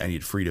needed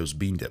Fritos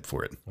bean dip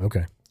for it.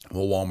 Okay.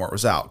 Well, Walmart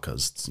was out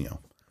because it's,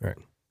 Right.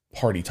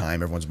 party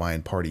time. Everyone's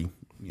buying party,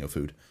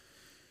 food.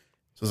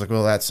 So I was like,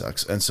 well, that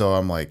sucks. And so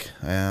I'm like,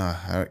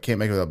 I can't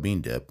make it without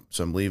bean dip.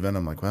 So I'm leaving.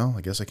 I'm like, well,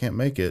 I guess I can't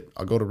make it.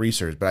 I'll go to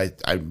Research.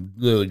 But I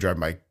literally drive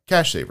my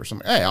Cash Saver. So I'm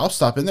like, hey, I'll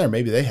stop in there.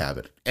 Maybe they have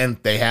it. And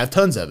they have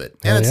tons of it.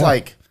 And Oh, it's yeah.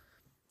 like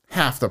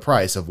half the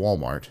price of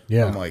Walmart.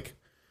 Yeah. I'm like,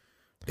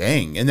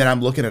 dang. And then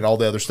I'm looking at all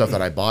the other stuff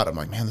that I bought. I'm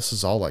like, man, this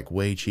is all like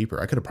way cheaper.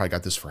 I could have probably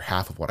got this for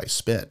half of what I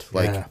spent.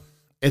 Like, Yeah.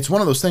 it's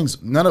one of those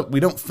things. We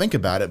don't think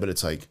about it, but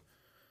it's like,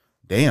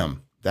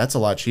 damn, that's a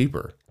lot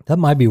cheaper. That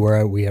might be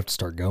where we have to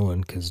start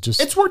going because just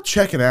It's worth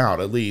checking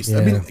out at least.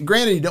 I mean,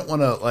 granted, you don't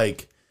want to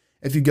like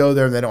if you go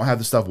there and they don't have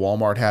the stuff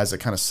Walmart has. It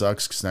kind of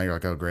sucks because now you're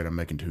like, oh great, I'm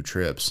making 2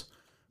 trips.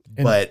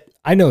 But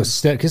I know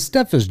Steph, because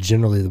Steph is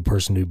generally the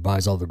person who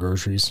buys all the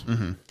groceries,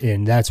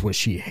 and that's what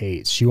she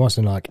hates. She wants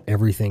to knock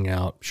everything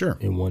out Sure.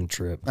 in one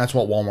trip. that's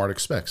what Walmart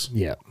expects.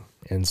 Yeah,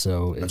 and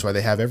so That's why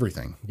they have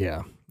everything.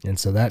 yeah, and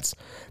so that's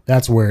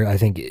where I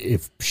think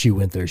if she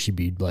went there, she'd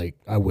be like,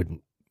 I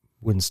wouldn't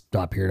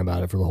stop hearing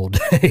about it for the whole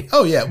day.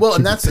 Oh yeah, well,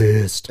 and that's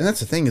pissed. and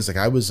that's the thing is like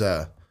I was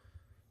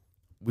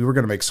we were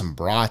gonna make some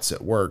brats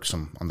at work,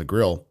 some on the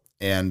grill,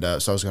 and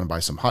so I was gonna buy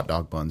some hot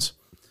dog buns,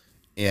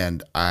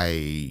 and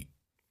I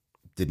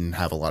didn't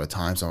have a lot of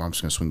time, so I'm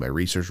just gonna swing by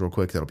Research real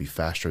quick. That'll be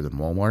faster than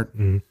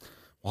Walmart.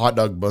 Well, hot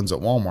dog buns at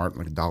Walmart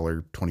like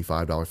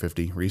 $1.25,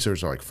 $1.50.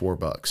 Research are like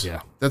 $4.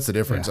 Yeah. That's the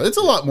difference. It's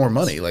a lot more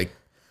money. Like,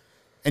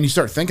 and you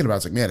start thinking about it,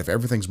 it's like, man, if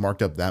everything's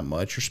marked up that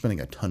much, you're spending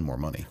a ton more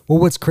money. Well,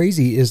 what's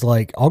crazy is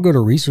like I'll go to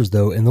Reese's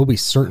though, and there'll be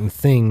certain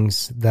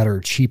things that are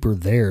cheaper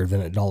there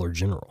than at Dollar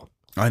General.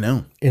 I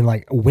know. And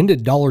like, when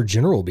did Dollar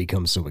General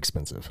become so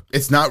expensive?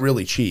 It's not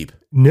really cheap.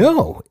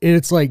 No,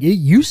 it's like it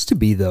used to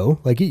be though.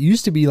 Like it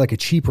used to be like a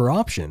cheaper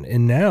option,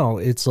 and now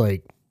it's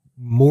like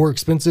more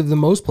expensive than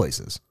most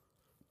places.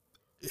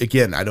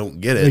 Again, I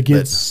don't get it. Like but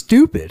it's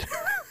stupid.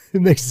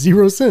 It makes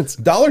zero sense.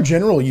 Dollar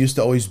General used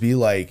to always be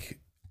like,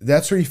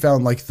 that's where you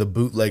found like the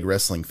bootleg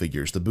wrestling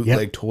figures, the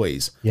bootleg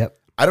toys. Yep.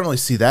 I don't really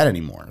see that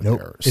anymore. Nope.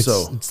 There. It's,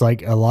 So it's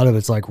like a lot of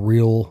it's like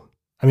real.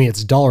 I mean,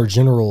 it's Dollar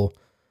General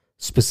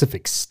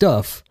specific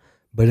stuff,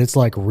 but it's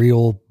like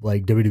real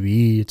like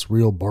WWE. It's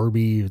real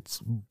Barbie.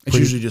 It's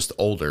usually just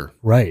older.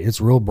 right.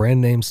 It's real brand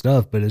name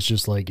stuff, but it's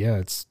just like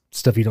it's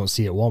stuff you don't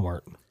see at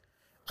Walmart.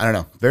 I don't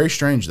know. Very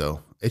strange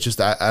though. It's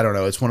just, I don't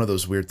know. It's one of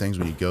those weird things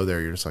when you go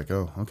there, you're just like,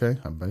 oh, okay.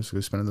 I'm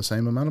basically spending the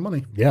same amount of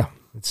money. Yeah,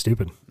 it's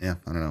stupid. Yeah.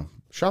 I don't know.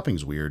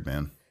 Shopping's weird,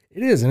 man.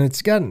 It is, and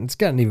it's gotten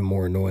even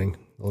more annoying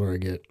the older I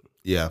get.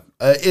 Yeah.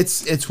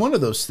 It's one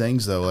of those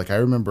things though. Like I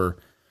remember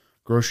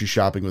grocery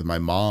shopping with my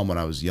mom when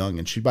I was young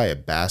and she'd buy a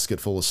basket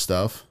full of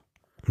stuff,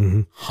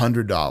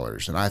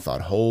 $100. And I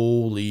thought,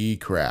 holy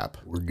crap.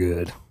 We're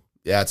good.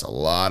 Yeah, it's a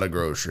lot of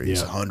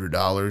groceries, Yeah.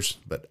 $100.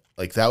 But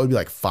like that would be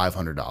like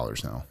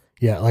 $500 now.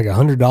 Yeah, like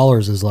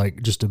 $100 is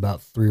like just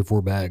about 3 or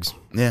 4 bags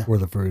Yeah.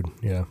 worth of food.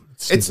 Yeah,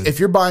 It's stupid. if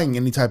you're buying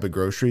any type of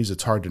groceries,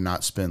 it's hard to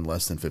not spend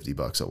less than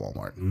 $50 at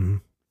Walmart.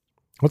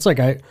 What's like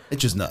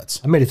It's just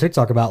nuts. I made a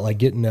TikTok about like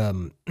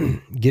getting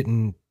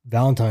getting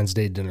Valentine's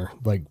Day dinner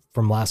like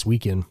from last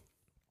weekend,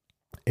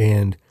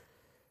 and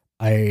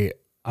I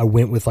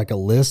went with like a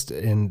list,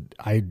 and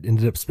I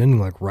ended up spending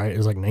like it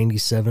was like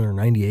 $97 or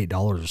 $98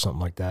 or something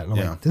like that, and I'm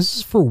Yeah. like, this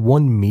is for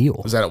one meal.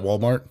 Was that at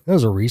Walmart? That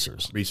was a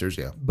Reese's. Research,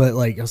 yeah. But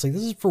like I was like,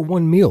 this is for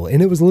one meal,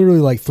 and it was literally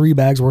like 3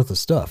 bags worth of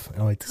stuff. And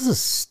I'm like, this is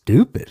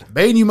stupid,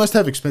 Bane, you must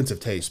have expensive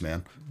taste,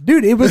 man.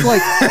 dude. It was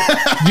like,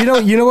 you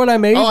know what I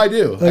made? Oh, I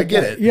do. I Like,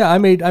 get it. Yeah, I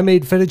made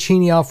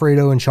fettuccine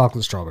Alfredo and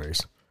chocolate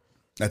strawberries.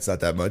 That's not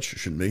that much. It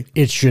shouldn't be.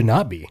 It should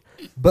not be,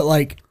 but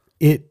like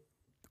it.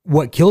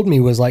 What killed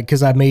me was like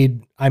because I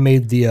made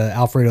the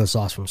Alfredo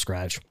sauce from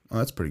scratch, Oh,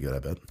 that's pretty good, I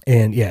bet.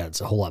 and yeah, it's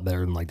a whole lot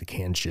better than like the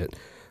canned shit.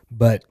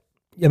 But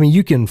I mean,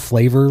 you can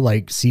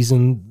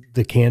season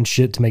the canned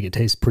shit to make it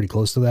taste pretty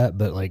close to that,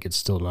 but like it's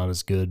still not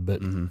as good.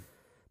 But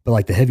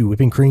like the heavy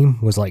whipping cream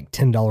was like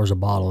 $10 a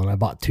bottle, and I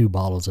bought 2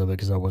 bottles of it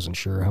because I wasn't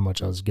sure how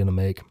much I was gonna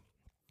make.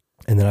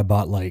 And then I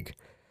bought like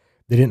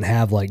they didn't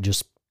have like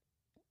just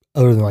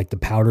other than like the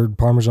powdered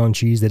Parmesan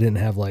cheese, they didn't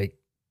have like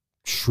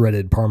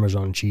shredded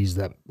Parmesan cheese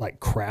that like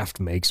Kraft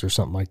makes or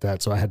something like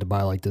that. So I had to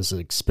buy like this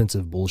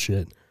expensive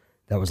bullshit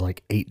that was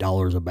like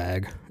 $8 a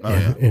bag.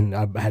 And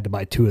I had to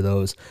buy 2 of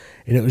those.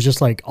 And it was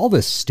just like all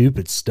this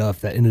stupid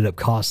stuff that ended up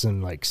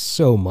costing like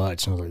so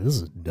much. And I was like, this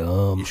is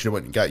dumb. You should have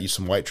went and got you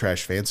some white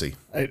trash fancy.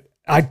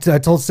 I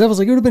told Steph, I was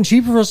like, it would have been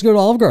cheaper for us to go to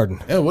Olive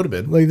Garden. Yeah, it would have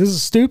been. Like, this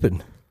is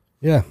stupid.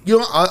 Yeah. You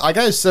know, like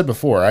I said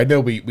before, I know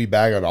we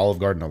bag on Olive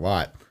Garden a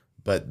lot,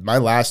 but my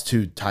last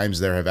 2 times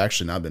there have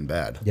actually not been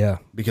bad. Yeah.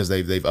 Because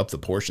they've upped the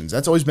portions.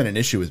 That's always been an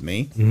issue with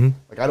me.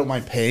 Like, I don't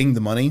mind paying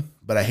the money,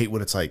 but I hate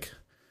when it's like,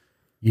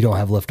 You don't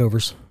have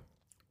leftovers?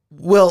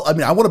 well, I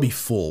mean, I want to be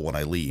full when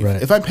I leave.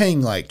 Right. If I'm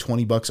paying like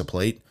 $20 a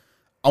plate,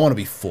 I want to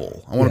be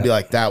full. I want to be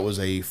like, that was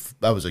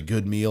a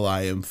good meal.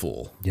 I am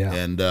full. Yeah.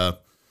 And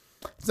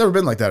it's never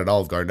been like that at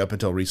Olive Garden up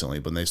until recently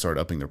when they started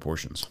upping their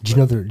portions. Did you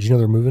know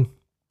they're moving?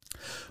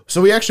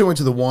 So we actually went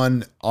to the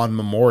one on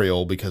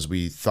Memorial because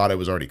we thought it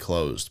was already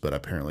closed, but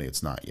apparently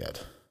it's not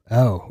yet.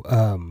 Oh,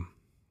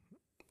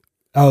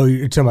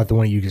 you're talking about the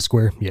one at Utica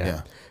Square?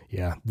 Yeah.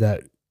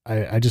 That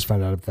I just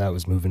found out if that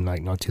was moving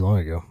like not too long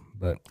ago.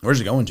 But Where's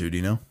it going to? Do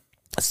you know?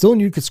 it's still in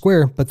Utica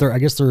Square, but I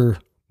guess they're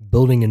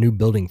building a new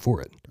building for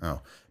it.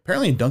 Oh,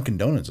 apparently Dunkin'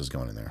 Donuts is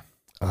going in there.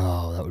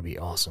 Oh, that would be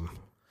awesome.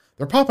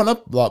 They're popping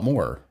up a lot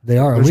more. They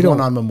are. There's We don't.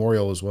 one on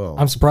Memorial as well.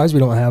 I'm surprised we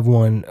don't have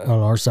one on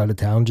our side of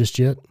town just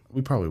yet.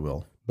 We probably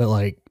will. But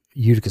like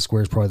Utica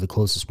Square is probably the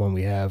closest one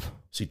we have.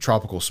 See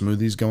Tropical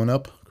Smoothies going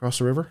up across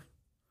the river.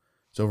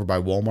 It's over by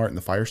Walmart and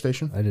the fire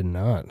station. I did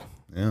not.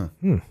 Yeah.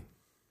 Hmm.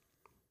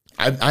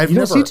 I've You never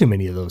don't see too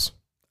many of those.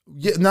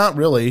 Yeah, not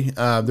really.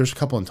 There's a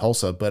couple in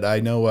Tulsa, but I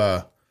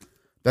know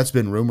that's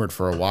been rumored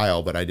for a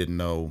while, but I didn't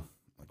know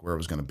like where it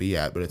was going to be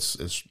at. But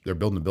it's they're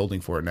building a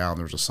building for it now, and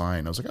there's a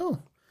sign. I was like, oh,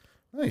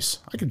 nice.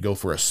 I could go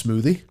for a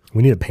smoothie.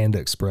 We need a Panda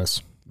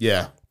Express.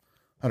 Yeah,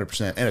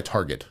 100%. And a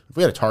Target. If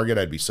we had a Target,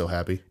 I'd be so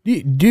happy.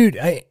 Dude,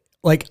 I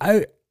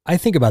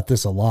think about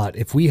this a lot.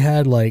 If we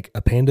had like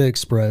a Panda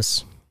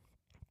Express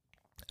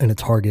and a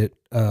Target,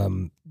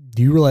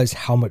 do you realize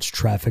how much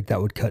traffic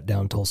that would cut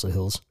down Tulsa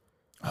Hills?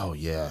 Oh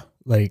yeah.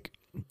 Like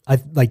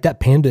that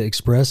Panda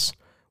Express,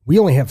 we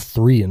only have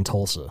 3 in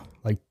Tulsa,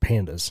 like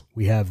Pandas.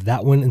 We have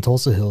that one in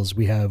Tulsa Hills.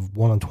 We have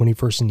one on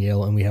 21st and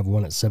Yale, and we have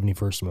one at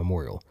 71st and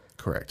Memorial.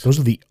 Correct. Those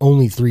are the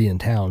only 3 in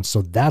town.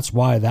 So that's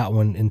why that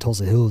one in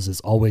Tulsa Hills is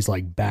always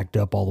like backed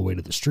up all the way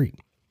to the street.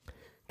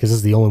 Because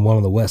it's the only one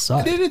on the west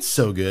side. And it's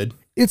so good.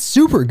 It's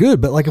super good,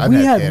 but like if I've we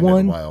had had Panda in a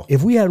one, while.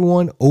 if we had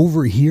one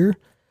over here,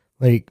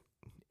 like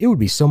it would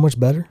be so much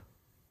better.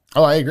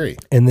 Oh, I agree.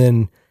 And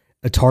then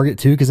a Target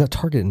too, because that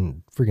Target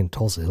in freaking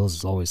Tulsa Hills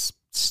is always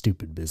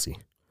stupid busy.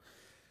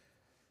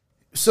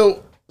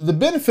 So the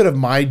benefit of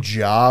my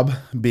job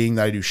being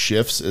that I do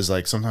shifts is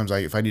like sometimes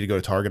if I need to go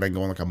to Target, I can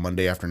go on like a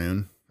Monday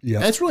afternoon. Yeah.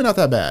 And it's really not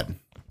that bad.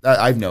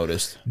 I've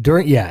noticed.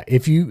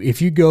 If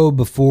you go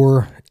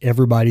before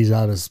everybody's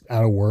out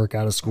of work,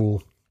 out of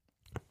school,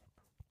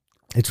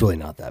 it's really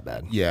not that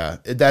bad. Yeah,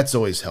 that's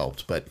always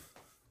helped. But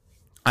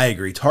I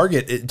agree.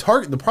 Target.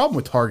 The problem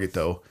with Target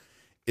though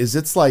is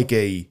it's like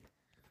a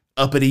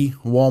uppity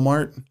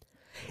Walmart.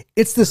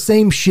 It's the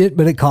same shit,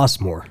 but it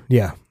costs more.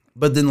 Yeah.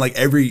 But then like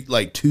every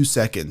 2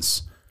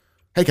 seconds,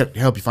 hey, can I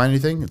help you find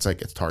anything? It's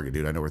like, it's Target,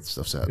 dude. I know where the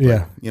stuff's at.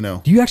 Yeah.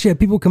 Like, Do you actually have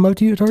people come up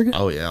to you at Target?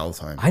 Oh yeah, all the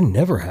time. I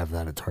never have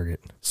that at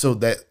Target. So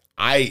that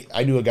I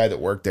knew a guy that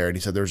worked there, and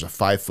he said there's a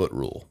 5-foot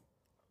rule,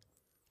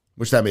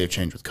 which that may have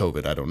changed with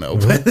COVID. I don't know,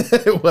 but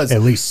it was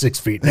At least 6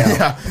 feet now.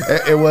 Yeah,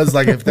 it was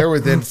like if they're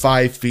within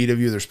 5 feet of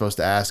you, they're supposed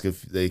to ask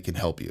if they can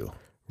help you.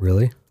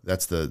 Really?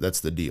 That's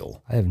the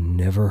deal. I have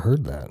never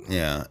heard that.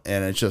 Yeah,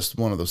 and it's just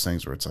one of those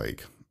things where it's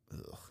like,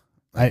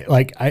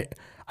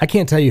 I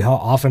can't tell you how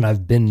often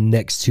I've been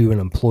next to an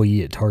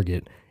employee at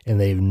Target and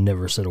they've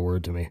never said a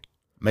word to me.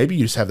 maybe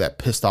you just have that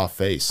pissed off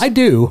face. I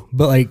do,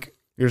 but like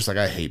You're just like,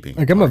 I hate being.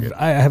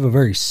 I have a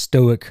very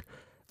stoic.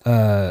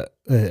 I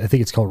think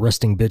it's called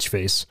resting bitch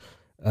face.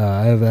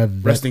 I have that,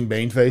 Resting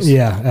Bane face.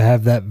 Yeah, I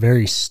have that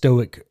very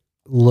stoic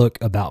look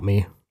about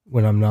me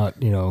when I'm not,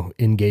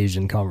 engaged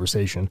in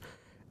conversation,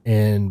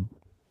 and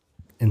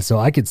so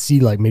I could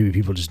see like maybe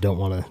people just don't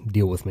want to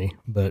deal with me,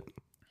 but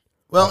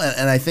Well,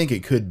 and I think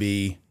it could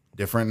be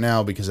different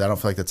now because I don't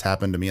feel like that's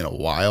happened to me in a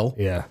while.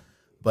 yeah,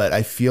 But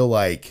I feel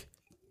like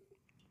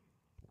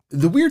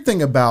the weird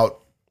thing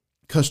about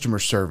customer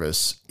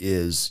service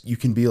is you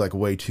can be like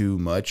way too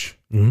much.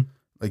 Mhm.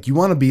 Like you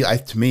want to be,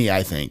 to me,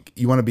 I think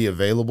you want to be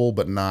available,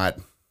 but not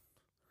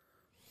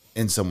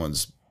in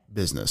someone's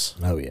business.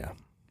 oh yeah,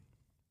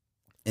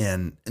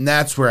 And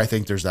that's where I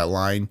think there's that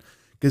line.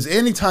 Because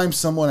anytime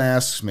someone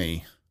asks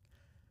me,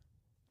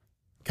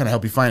 can I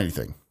help you find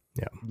anything?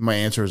 yeah, My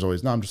answer is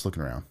always, no, I'm just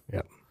looking around.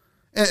 yeah.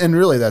 And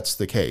really that's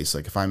the case.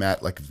 Like if I'm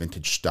at like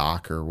vintage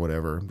stock or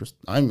whatever,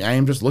 I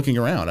am just looking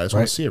around. I just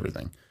want Right. to see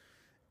everything.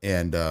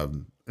 And,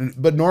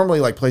 but normally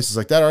like places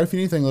like that, or if you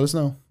need anything, let us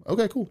know.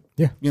 Okay, cool.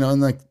 Yeah. And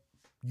like,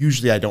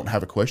 usually I don't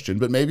have a question,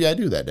 but maybe I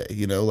do that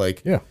day,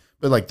 like, Yeah.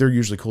 but like, they're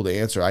usually cool to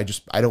answer. I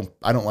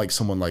don't like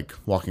someone like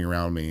walking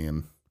around me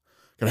and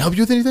can I help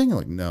you with anything? I'm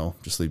like, no,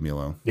 just leave me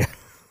alone. Yeah.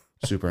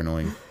 Super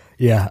annoying.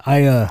 Yeah,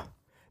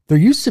 There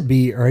used to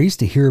be, or I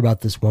used to hear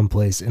about this one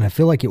place, and I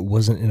feel like it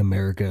wasn't in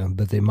America,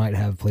 but they might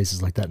have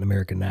places like that in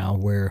America now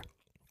where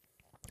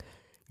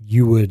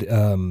you would,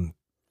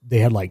 they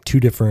had like two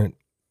different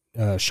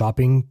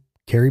shopping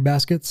carry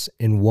baskets,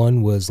 and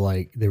one was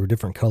like, they were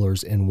different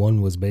colors, and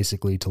one was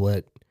basically to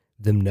let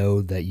them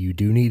know that you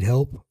do need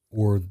help,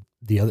 or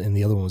the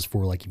other one was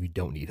for like if you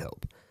don't need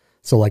help.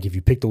 So like if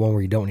you pick the one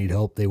where you don't need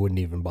help, they wouldn't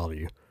even bother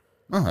you.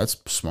 Oh, that's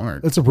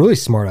smart. That's a really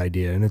smart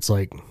idea, and it's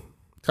like,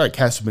 Kind of like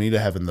Casa Bonita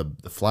having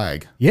the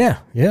flag. yeah.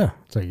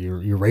 It's like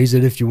you raise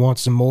it if you want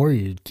some more,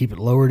 you keep it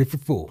lowered if you're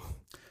full.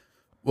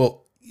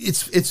 Well,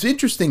 it's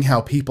interesting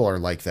how people are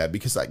like that,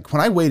 because like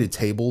when I waited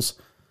tables,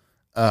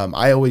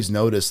 I always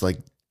noticed like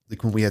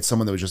when we had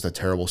someone that was just a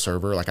terrible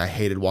server, like I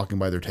hated walking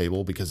by their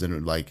table, because then it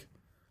would like,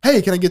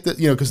 hey, can I get the,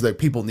 because like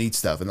people need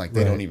stuff and like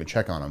they don't even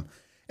check on them.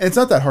 And it's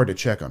not that hard to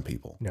check on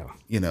people. No.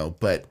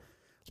 But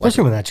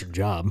Especially when that's your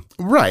job.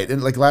 right.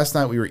 And like last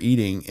night we were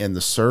eating and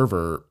the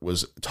server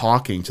was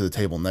talking to the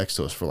table next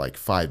to us for like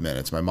 5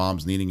 minutes. My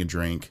mom's needing a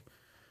drink.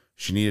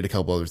 She needed a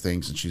couple other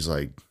things. And she's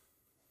like,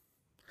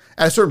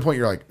 at a certain point,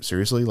 you're like,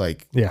 seriously?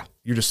 Like, Yeah.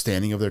 you're just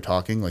standing over there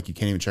talking. Like you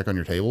can't even check on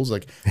your tables.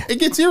 Like it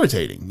gets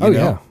irritating, you know,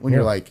 yeah. when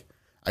you're like,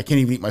 I can't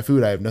even eat my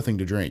food. I have nothing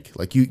to drink.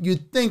 Like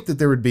you'd think that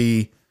there would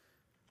be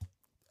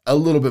a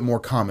little bit more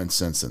common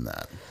sense in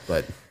that,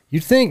 but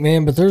You'd think,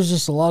 man, but there's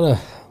just a lot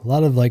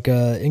of like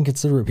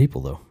inconsiderate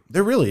people though.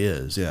 there really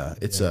is. Yeah.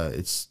 It's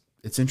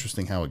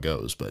interesting how it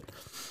goes, but,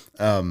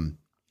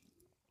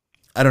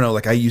 I don't know.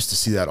 Like I used to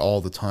see that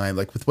all the time.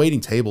 Like with waiting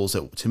tables,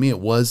 to me,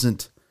 it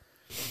wasn't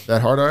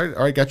that hard.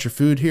 All right, got your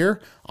food here.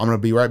 I'm going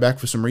to be right back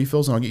for some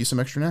refills and I'll get you some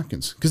extra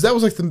napkins. Cause that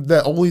was like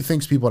the only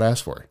things people would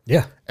ask for.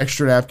 Yeah.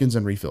 Extra napkins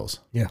and refills.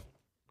 Yeah.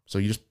 So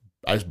I just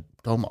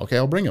told them, okay,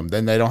 I'll bring them.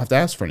 Then they don't have to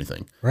ask for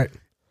anything. Right.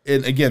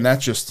 And again,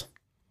 that's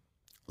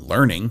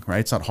learning, right?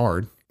 It's not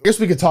hard. I guess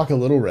we could talk a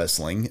little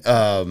wrestling.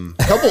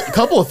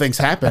 Couple of things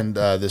happened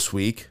this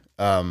week.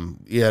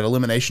 You had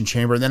Elimination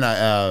Chamber, and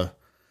then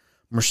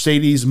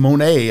Mercedes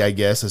Moné, I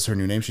guess is her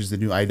new name. She's the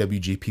new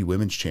IWGP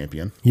Women's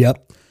Champion.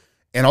 Yep.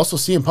 And also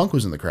CM Punk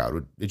was in the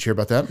crowd. Did you hear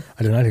about that?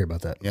 I did not hear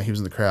about that. Yeah, he was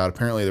in the crowd.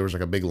 Apparently there was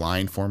like a big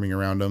line forming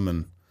around him,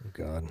 and Oh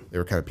God.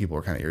 people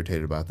were kind of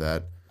irritated about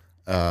that.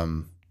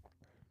 So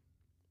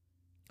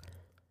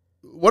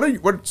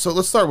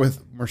let's start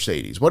with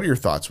Mercedes. What are your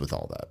thoughts with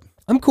all that?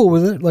 I'm cool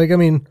with it. Like, I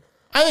mean,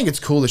 I think it's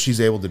cool that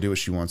she's able to do what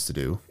she wants to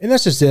do. and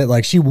that's just it.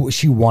 Like she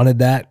wanted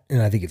that,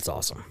 and I think it's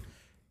awesome.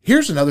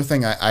 Here's another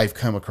thing I've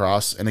come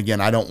across, and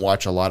again, I don't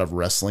watch a lot of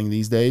wrestling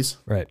these days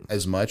Right.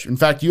 as much. In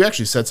fact, you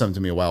actually said something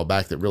to me a while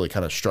back that really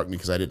kind of struck me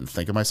because I didn't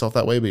think of myself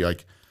that way,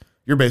 but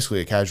you're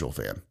basically a casual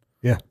fan.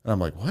 Yeah. And I'm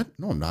like, what?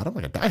 No, I'm not. I'm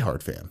like a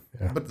diehard fan.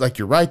 Yeah. But like,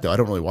 you're right, though. I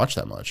don't really watch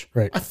that much.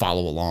 Right. I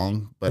follow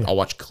along, but I'll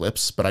watch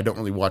clips, but I don't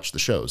really watch the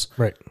shows.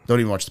 Right. Don't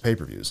even watch the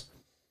pay-per-views.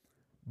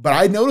 But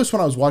I noticed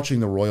when I was watching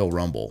the Royal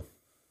Rumble,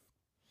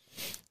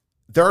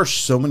 there are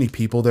so many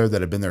people there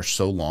that have been there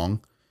so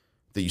long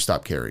that you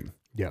stop caring.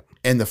 Yeah.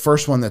 And the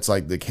first one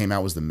that came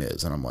out was The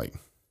Miz. And I'm like,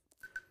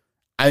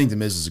 I think The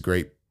Miz is a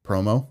great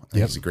promo. I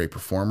think he's a great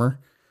performer.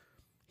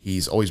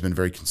 He's always been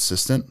very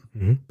consistent,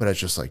 but it's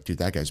just like, dude,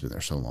 that guy's been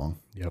there so long.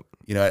 Yep.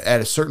 You know,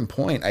 at a certain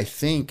point, I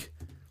think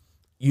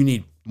you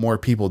need more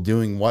people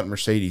doing what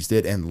Mercedes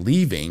did and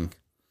leaving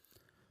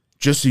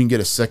just so you can get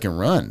a second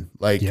run.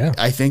 Like,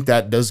 I think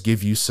that does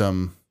give you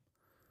some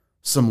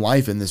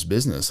life in this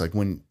business. Like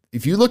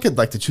if you look at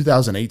like the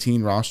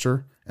 2018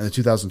 roster and the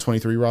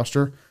 2023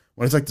 roster,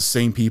 when it's like the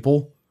same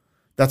people,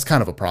 that's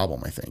kind of a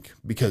problem, I think,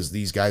 because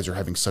these guys are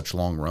having such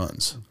long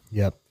runs.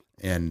 Yep.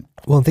 And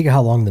Well, think of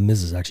how long the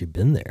Miz has actually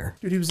been there.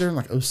 dude, he was there in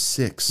like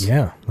 06.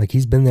 Yeah, like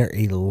he's been there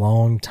a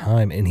long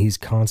time, and he's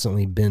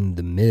constantly been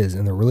the Miz,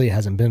 and there really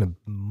hasn't been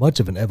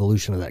much of an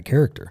evolution of that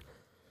character.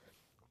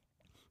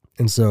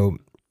 And so,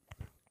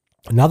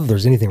 not that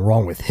there's anything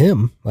wrong with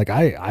him, like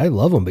I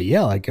love him, but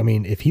yeah, like I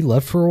mean, if he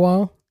left for a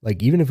while,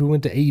 like even if we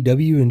went to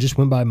AEW and just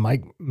went by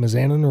Mike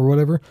Mizanin or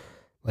whatever,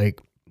 like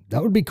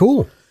that would be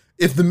cool.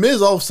 If the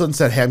Miz all of a sudden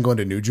said, hey, I'm going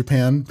to New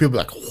Japan, people would be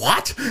like,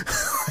 what?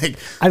 Like,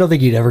 I don't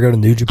think he'd ever go to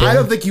New Japan. I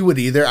don't think he would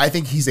either. I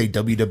think he's a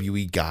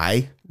WWE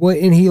guy. Well,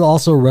 and he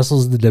also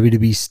wrestles the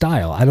WWE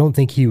style. I don't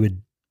think he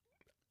would.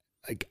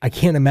 I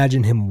can't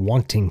imagine him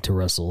wanting to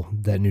wrestle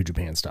that New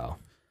Japan style.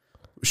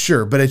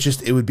 Sure, but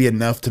it would be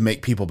enough to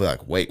make people be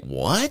like, wait,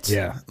 what?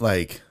 Yeah.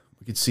 Like,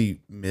 we could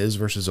see Miz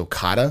versus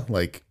Okada.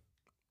 Like,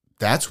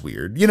 that's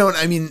weird. You know what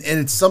I mean? And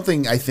it's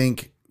something I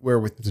think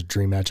where It's a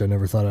dream match I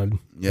never thought I'd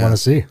Yeah. want to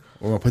see.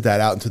 we're going to put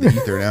that out into the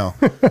ether now.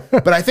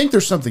 But I think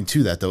there's something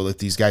to that, though, that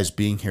these guys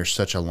being here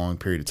such a long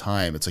period of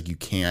time, it's like you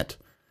can't,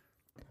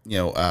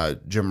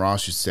 Jim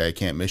Ross used to say, I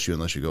can't miss you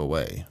unless you go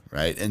away,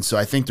 right? And so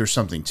I think there's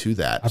something to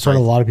that. I've heard a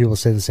lot of people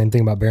say the same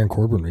thing about Baron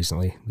Corbin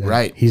recently. that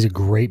Right. He's a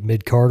great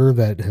mid-carder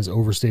that has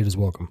overstayed his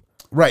welcome.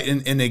 Right.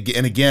 And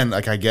again,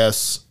 like, I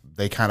guess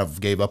they kind of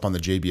gave up on the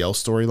JBL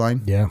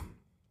storyline. Yeah.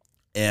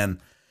 And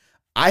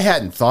I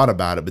hadn't thought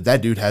about it, but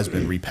that dude has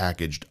been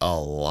repackaged a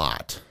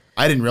lot.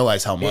 I didn't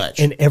realize how much.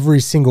 And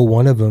every single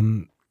one of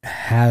them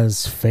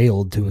has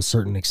failed to a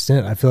certain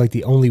extent. I feel like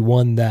the only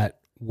one that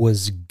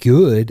was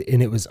good,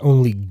 and it was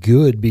only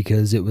good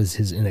because it was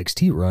his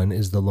NXT run,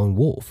 is the Lone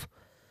Wolf.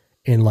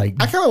 And like,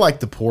 I kind of like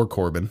the poor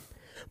Corbin.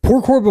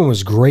 poor Corbin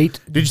was great.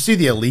 Did you see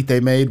the Elite they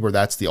made where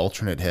that's the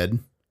alternate head?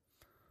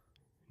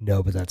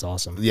 No, but that's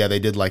awesome. Yeah, they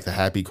did like the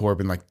happy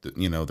Corbin, like the,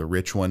 the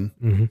rich one.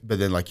 Mm-hmm. But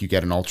then like you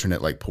get an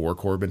alternate like poor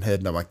Corbin head,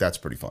 and I'm like, that's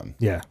pretty fun.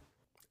 Yeah.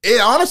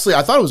 Honestly,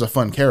 I thought it was a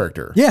fun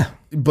character. Yeah.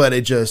 But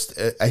it just,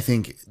 I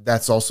think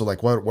that's also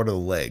like, what are the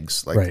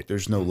legs? Like, Right.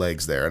 there's no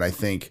legs there. And I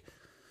think,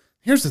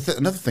 here's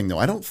another thing though.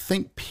 I don't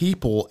think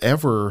people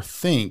ever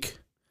think,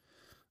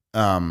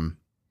 I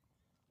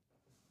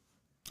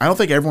don't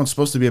think everyone's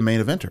supposed to be a main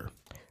eventer.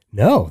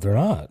 No, they're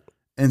not.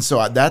 And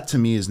so that to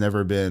me has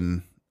never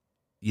been,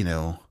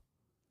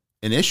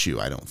 an issue,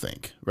 I don't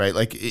think, right?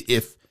 Like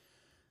if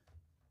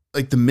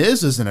like the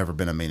Miz hasn't ever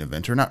been a main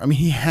eventer.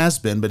 He has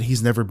been, but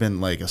he's never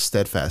been like a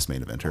steadfast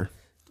main eventer.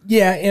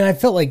 Yeah, and I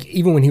felt like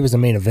even when he was a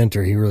main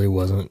eventer, he really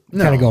wasn't.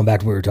 No. Kind of going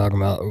back to what we were talking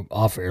about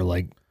off air,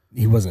 like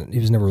he was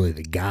never really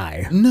the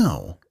guy.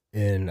 No.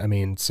 And I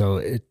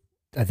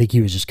think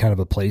he was just kind of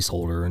a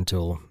placeholder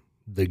until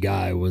the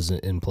guy was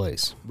in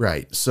place.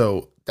 Right.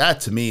 So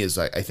that to me is,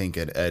 I think,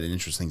 an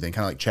interesting thing.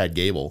 Kind of like Chad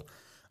Gable.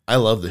 I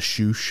love the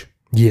shoosh.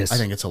 Yes. I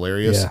think it's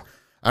hilarious. Yeah.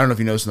 I don't know if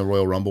you noticed in the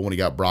Royal Rumble when he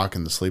got Brock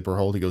in the sleeper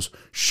hold, he goes,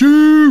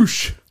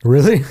 shoosh.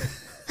 Really?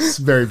 It's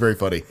very, very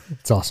funny.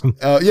 It's awesome.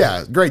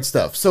 Yeah, great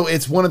stuff. So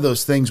it's one of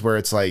those things where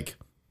it's like,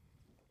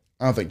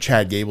 I don't think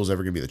Chad Gable's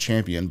ever going to be the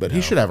champion, but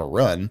he should have a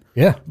run.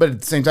 Yeah. But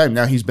at the same time,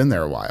 now he's been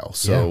there a while.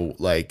 So,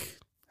 like,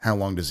 how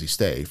long does he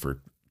stay?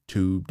 For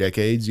 2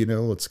 decades,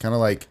 It's kind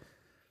of like,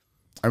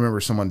 I remember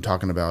someone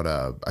talking about,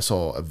 I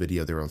saw a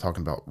video, they were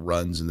talking about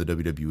runs in the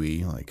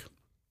WWE, like,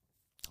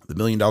 the $1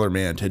 Million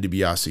Man, Ted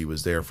DiBiase,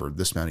 was there for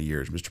this amount of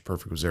years. Mr.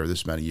 Perfect was there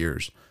this amount of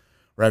years.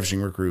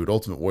 Ravishing Recruit,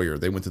 Ultimate Warrior,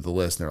 they went through the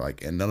list, and they're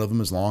like, and none of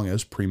them as long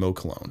as Primo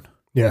Cologne.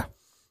 Yeah.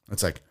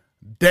 It's like,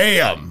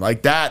 damn,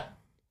 like that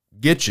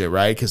gets you,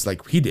 right? Because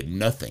like he did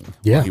nothing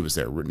while he was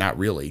there. Not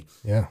really.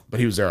 Yeah. But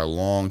he was there a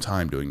long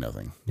time doing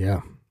nothing.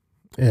 Yeah.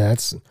 Yeah,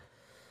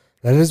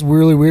 that is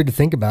really weird to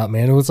think about,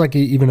 man. It was like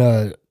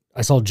even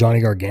I saw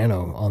Johnny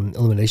Gargano on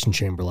Elimination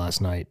Chamber last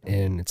night,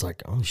 and it's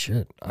like, oh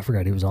shit, I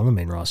forgot he was on the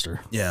main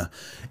roster. Yeah.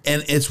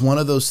 And it's one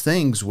of those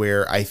things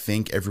where I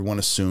think everyone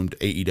assumed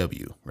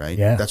AEW, right?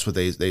 Yeah. That's what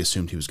they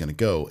assumed he was going to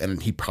go.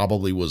 And he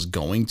probably was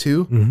going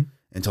to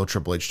until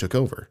Triple H took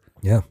over.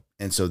 Yeah.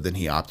 And so then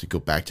he opted to go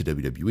back to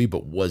WWE,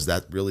 but was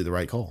that really the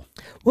right call?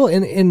 Well,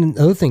 and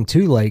another thing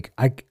too, like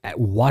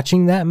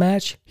watching that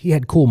match, he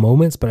had cool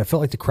moments, but I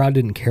felt like the crowd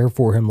didn't care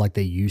for him like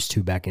they used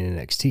to back in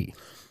NXT.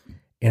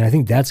 And I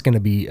think that's going to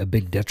be a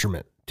big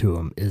detriment to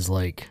him, is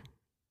like,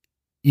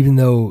 even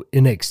though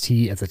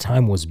NXT at the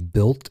time was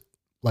built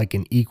like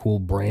an equal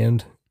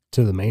brand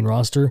to the main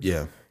roster,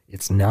 Yeah.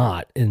 it's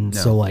not. And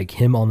so like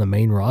him on the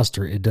main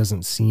roster, it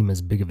doesn't seem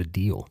as big of a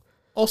deal.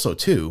 Also,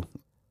 too,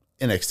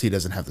 NXT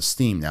doesn't have the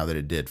steam now that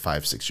it did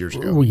 5-6 years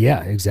ago. Well,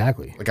 yeah,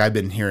 exactly. Like I've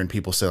been hearing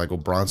people say, like, well,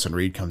 Bronson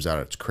Reed comes out,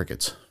 it's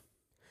crickets.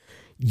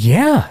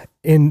 Yeah.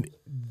 And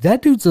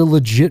that dude's a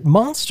legit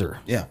monster.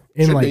 Yeah.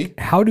 And should like,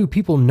 be. how do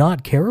people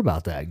not care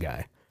about that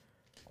guy?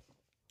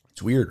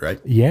 It's weird, right?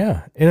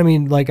 Yeah. And I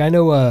mean, like, I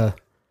know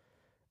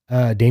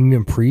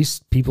Damian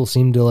Priest, people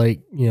seem to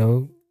like,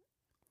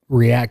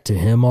 react to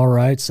him all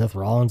right. Seth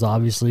Rollins,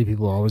 obviously,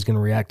 people are always going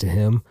to react to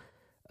him.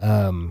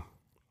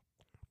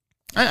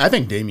 I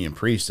think Damian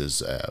Priest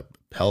is a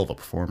hell of a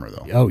performer,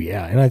 though. Oh,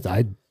 yeah.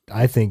 And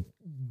I think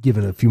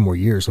given a few more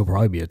years, he'll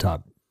probably be a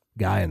top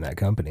guy in that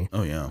company.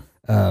 Oh, yeah.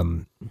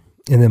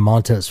 And then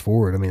Montez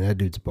Ford, I mean, that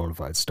dude's a bona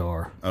fide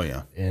star. Oh,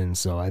 yeah. And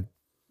so I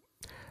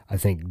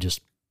think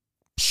just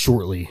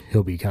shortly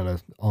he'll be kind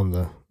of on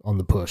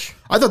the push.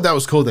 I thought that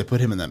was cool they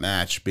put him in that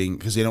match,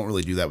 because they don't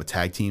really do that with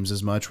tag teams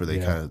as much, where they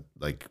kind of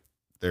like,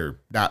 they're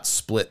not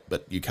split,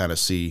 but you kind of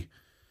see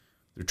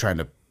they're trying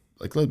to,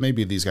 like,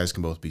 maybe these guys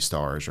can both be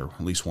stars, or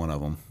at least one of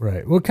them.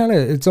 Right. Well,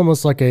 it's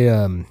almost like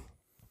a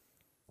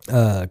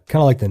kind of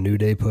like the New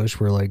Day push,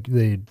 where like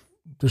they're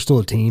still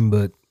a team,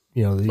 but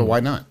But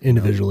why not?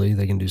 Individually,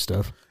 they can do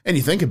stuff. And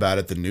you think about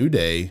it, the New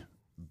Day,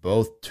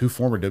 both 2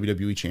 former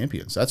WWE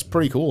champions. That's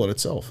pretty cool in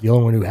itself. The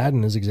only one who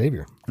hadn't is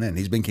Xavier. Man,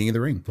 he's been King of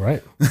the Ring.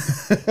 Right.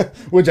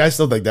 Which I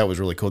still think that was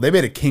really cool. They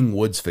made a King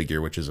Woods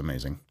figure, which is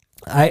amazing.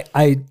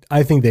 I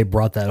think they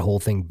brought that whole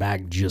thing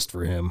back just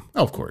for him.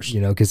 Oh, of course.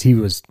 Because he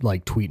was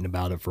like tweeting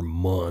about it for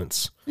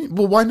months.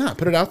 Well, why not?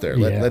 Put it out there.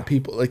 Yeah. Let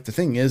people, like, the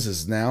thing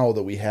is now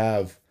that we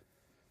have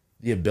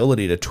the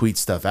ability to tweet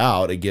stuff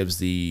out, it gives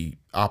the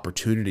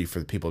opportunity for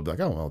the people to be like,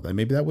 oh, well, then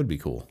maybe that would be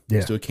cool. Yeah.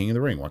 Let's do a King of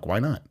the Ring. Like, why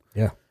not?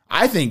 Yeah.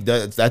 I think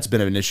that's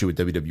been an issue with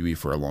WWE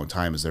for a long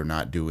time, is they're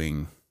not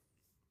doing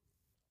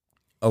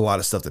a lot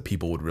of stuff that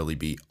people would really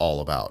be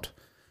all about.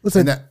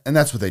 Listen, And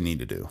that's what they need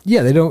to do.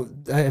 yeah, they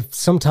don't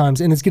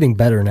sometimes, and it's getting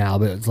better now,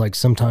 but it's like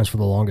sometimes for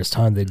the longest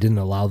time they didn't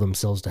allow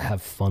themselves to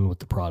have fun with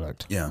the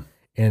product. Yeah.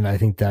 And I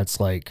think that's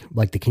like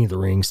the King of the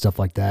Ring, stuff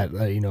like that.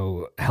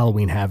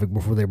 Halloween Havoc,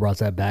 before they brought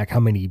that back, how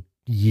many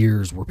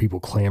years were people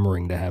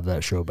clamoring to have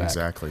that show back?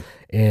 Exactly.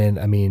 And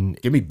I mean,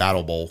 Give me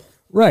Battle Bowl.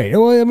 Right.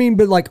 Well, I mean,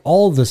 but like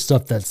all the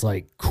stuff that's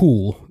like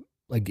cool,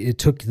 like it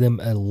took them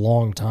a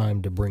long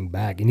time to bring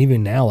back. And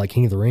even now, like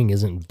King of the Ring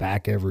isn't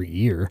back every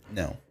year.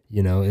 No.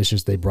 You know, it's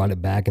just they brought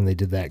it back and they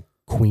did that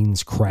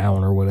Queen's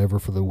Crown or whatever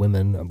for the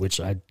women, which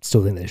I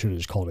still think they should have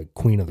just called it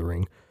Queen of the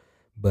Ring.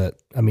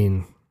 But I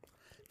mean,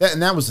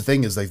 that was the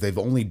thing is like they've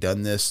only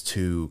done this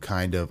to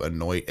kind of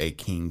anoint a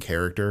king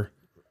character.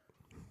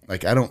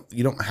 Like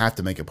you don't have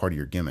to make it part of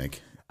your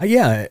gimmick.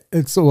 yeah,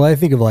 it's so I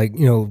think of like,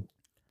 you know,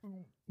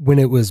 when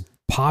it was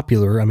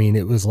popular, I mean,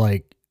 it was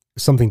like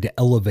something to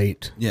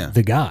elevate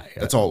the guy.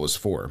 That's all it was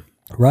for.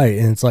 Right.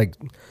 And it's like,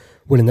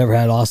 would have never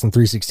had Austin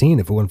 316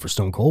 if it wasn't for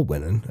Stone Cold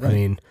winning. Right. I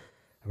mean,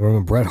 I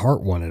remember Bret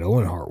Hart won it,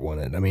 Owen Hart won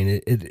it. I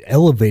mean, it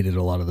elevated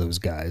a lot of those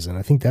guys, and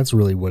I think that's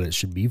really what it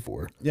should be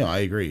for. Yeah, I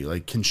agree.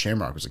 Like Ken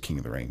Shamrock was a King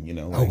of the Ring, you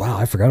know. Like, oh wow,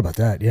 I forgot about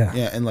that. Yeah.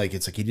 Yeah, and like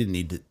it's like he didn't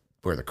need to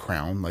wear the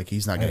crown. Like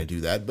he's not going to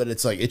do that. But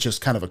it's like it's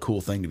just kind of a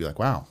cool thing to be like,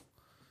 wow.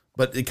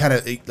 But it kind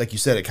of like you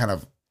said, it kind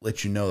of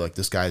lets you know like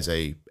this guy's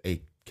a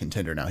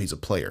contender now. He's a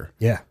player.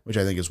 Yeah. Which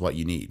I think is what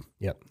you need.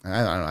 Yep.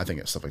 I don't know. I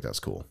think stuff like that's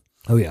cool.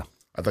 Oh yeah.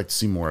 I'd like to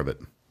see more of it.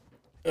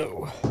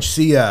 Oh. Did you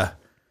see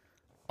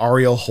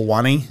Ariel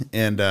Helwani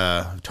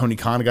and Tony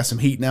Khan got some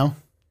heat now?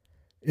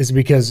 Is it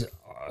because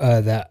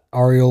that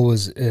Ariel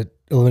was at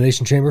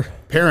Elimination Chamber?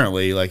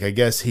 Apparently, like I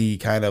guess he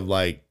kind of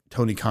like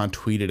Tony Khan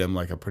tweeted him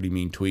like a pretty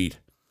mean tweet,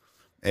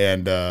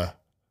 and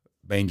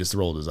Bane just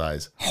rolled his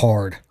eyes.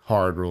 Hard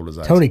rolled his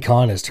eyes. Tony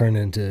Khan has turned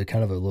into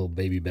kind of a little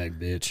baby back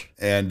bitch.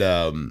 And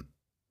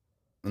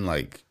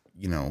like,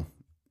 you know,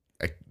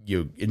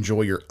 you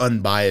enjoy your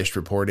unbiased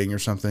reporting or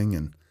something.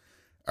 And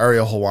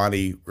Ariel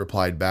Helwani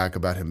replied back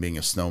about him being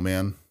a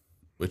snowman,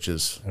 which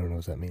is I don't know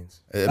what that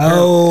means.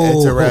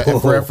 It's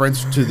a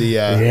reference to the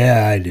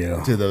yeah, I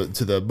do to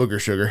the booger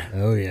sugar.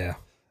 Oh yeah.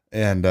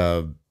 And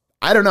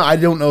I don't know. I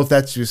don't know if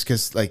that's just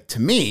because, like, to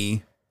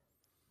me,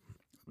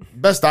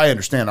 best I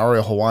understand,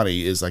 Ariel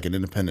Helwani is like an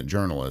independent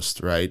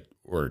journalist, right?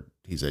 Or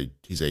he's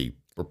a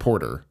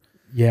reporter.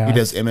 Yeah. He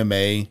does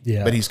MMA,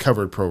 yeah, but he's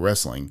covered pro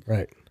wrestling.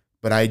 Right.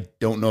 But I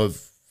don't know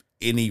of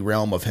any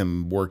realm of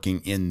him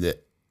working in the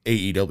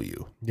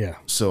AEW. Yeah.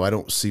 So I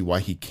don't see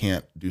why he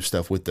can't do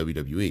stuff with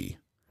WWE.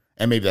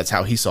 And maybe that's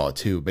how he saw it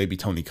too. Maybe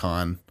Tony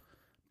Khan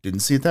didn't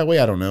see it that way.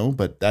 I don't know.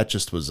 But that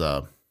just was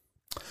a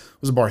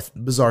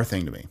bizarre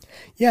thing to me.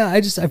 Yeah.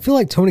 I feel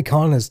like Tony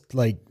Khan is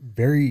like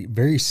very,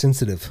 very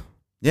sensitive.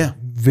 Yeah.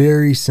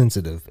 Very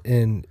sensitive.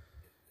 And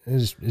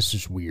it's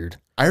just weird.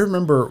 I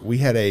remember we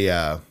had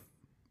a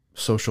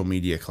social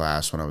media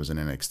class when I was in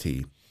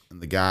NXT.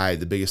 And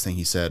the biggest thing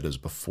he said is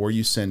before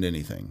you send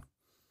anything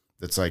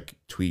that's like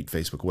tweet,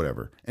 Facebook,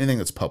 whatever, anything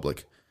that's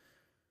public.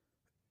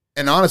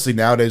 And honestly,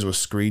 nowadays with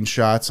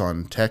screenshots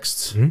on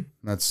texts,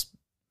 that's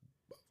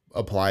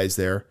applies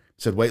there.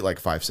 Said wait like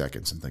 5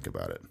 seconds and think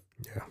about it.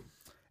 Yeah.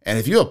 And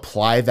if you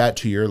apply that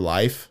to your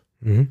life,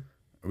 there'll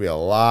be a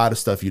lot of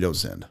stuff you don't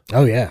send.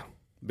 Oh yeah.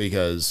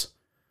 Because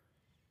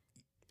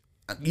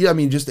I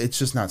mean, it's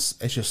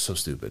just so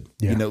stupid.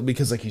 Yeah. You know,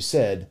 because like you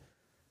said,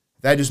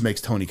 that just makes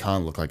Tony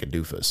Khan look like a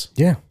doofus.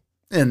 Yeah.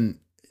 And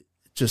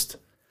just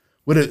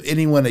would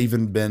anyone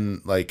even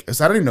been like, because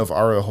I don't even know if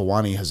Ariel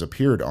Helwani has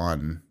appeared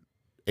on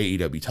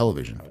AEW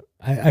television.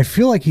 I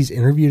feel like he's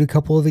interviewed a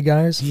couple of the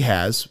guys. He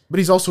has, but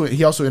he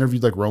also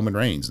interviewed like Roman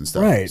Reigns and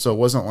stuff. Right. So it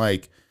wasn't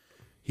like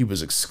he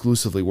was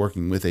exclusively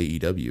working with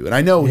AEW. And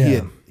I know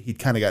he'd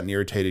kind of gotten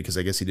irritated because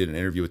I guess he did an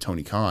interview with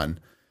Tony Khan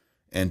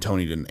and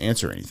Tony didn't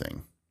answer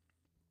anything.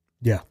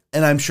 Yeah.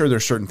 And I'm sure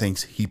there's certain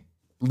things he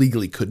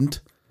legally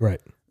couldn't.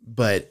 Right.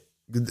 But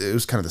it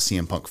was kind of the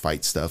CM Punk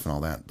fight stuff and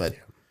all that. But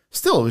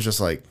still, it was just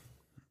like,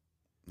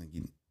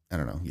 I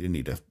don't know. You didn't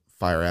need to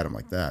fire at him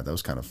like that. That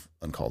was kind of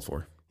uncalled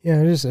for.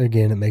 Yeah,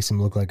 it makes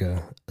him look like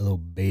a little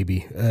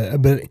baby.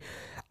 But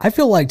I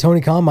feel like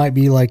Tony Khan might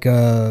be like,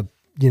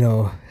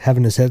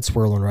 having his head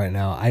swirling right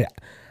now.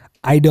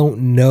 I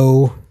don't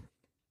know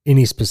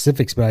any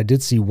specifics, but I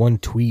did see one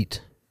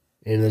tweet,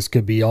 and this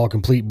could be all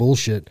complete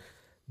bullshit,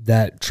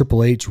 that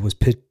Triple H was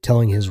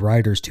telling his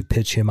writers to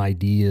pitch him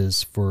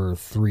ideas for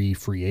 3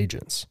 free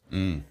agents.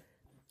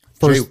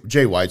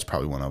 Jay White's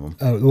probably one of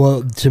them.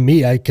 Well, to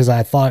me, because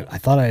I thought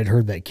I had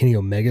heard that Kenny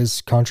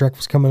Omega's contract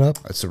was coming up.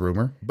 That's a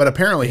rumor, but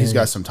apparently he's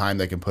got some time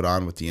they can put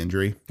on with the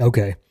injury.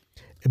 Okay,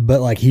 but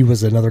like he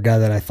was another guy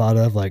that I thought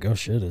of. Like, oh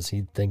shit, is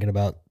he thinking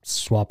about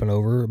swapping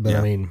over? But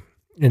I mean,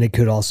 and it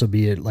could also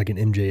be like an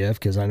MJF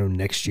because I know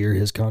next year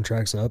his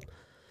contract's up.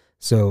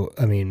 So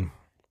I mean,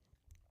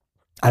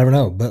 I don't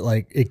know, but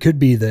like it could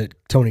be that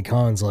Tony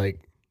Khan's like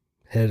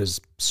head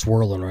is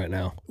swirling right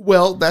now.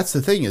 Well, that's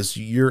the thing is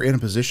you're in a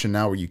position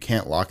now where you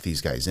can't lock these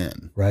guys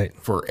in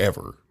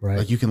forever. Right.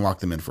 Like you can lock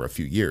them in for a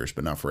few years,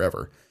 but not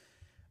forever.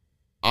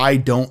 I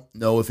don't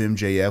know if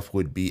MJF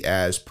would be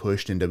as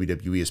pushed in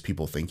WWE as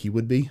people think he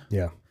would be.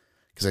 Yeah.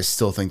 Because I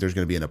still think there's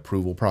going to be an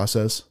approval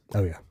process.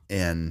 Oh yeah.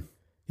 And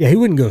yeah, he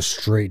wouldn't go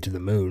straight to the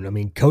moon. I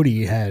mean,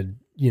 Cody had,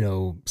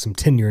 some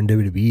tenure in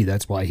WWE.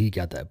 That's why he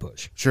got that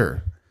push.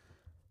 Sure.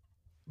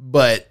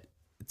 But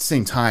at the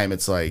same time,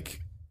 it's like,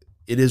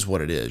 it is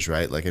what it is,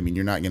 right? Like, I mean,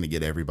 you're not going to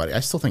get everybody. I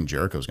still think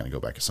Jericho's going to go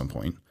back at some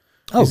point.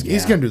 Oh,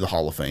 he's going to do the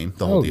Hall of Fame,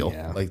 the whole Oh, deal.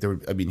 yeah. Like,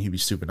 he'd be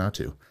stupid not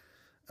to.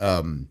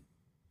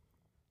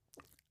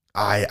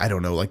 I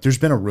don't know. Like, there's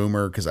been a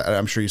rumor, because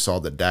I'm sure you saw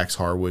that Dax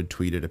Harwood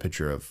tweeted a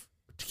picture of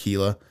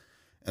tequila,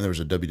 and there was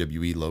a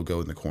WWE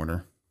logo in the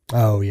corner.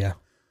 Oh, yeah.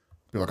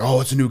 They're like,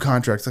 oh, it's a new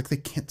contract. It's like, they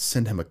can't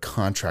send him a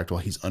contract while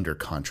he's under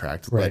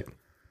contract. Right. But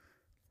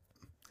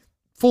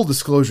full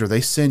disclosure,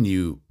 they send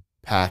you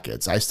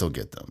packets. I still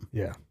get them.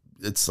 Yeah.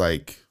 It's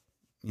like,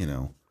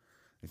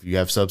 if you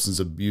have substance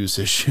abuse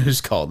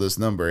issues, call this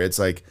number. It's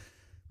like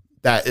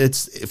that.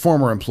 It's a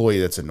former employee.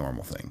 That's a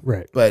normal thing.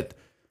 Right. But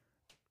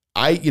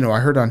I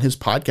heard on his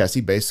podcast,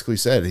 he basically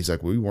said, he's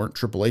like, we weren't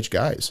Triple H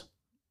guys.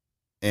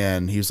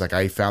 And he was like,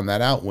 I found that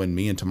out when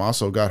me and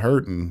Tommaso got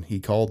hurt, and he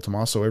called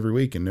Tommaso every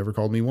week and never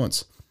called me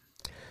once.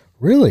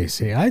 Really?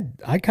 See, I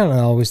kind of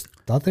always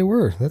thought they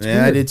were. That's Yeah,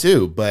 weird. I did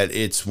too. But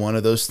it's one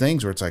of those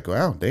things where it's like,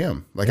 wow,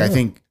 damn. Like, I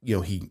think,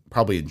 he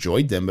probably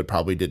enjoyed them, but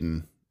probably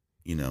didn't,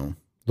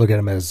 Look at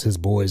him as his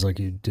boys like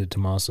you did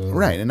Tommaso.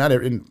 Right. And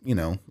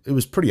it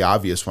was pretty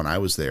obvious when I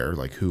was there,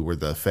 like who were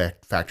the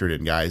factored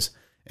in guys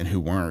and who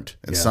weren't.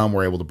 And some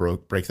were able to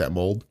break that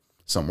mold.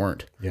 Some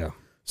weren't. Yeah.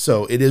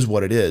 So it is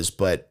what it is.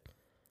 But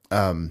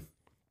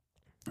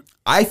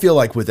I feel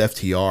like with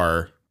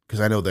FTR, because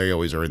I know they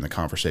always are in the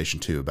conversation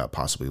too about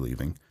possibly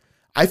leaving.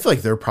 I feel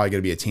like they're probably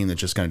going to be a team that's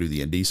just going to do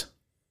the indies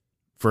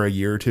for a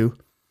year or two.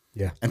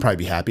 Yeah. And probably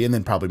be happy and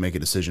then probably make a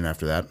decision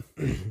after that.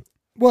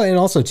 Well, and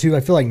also too,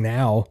 I feel like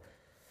now,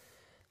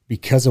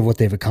 because of what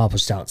they've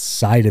accomplished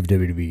outside of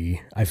WWE,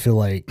 I feel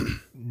like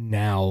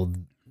now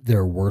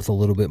they're worth a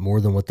little bit more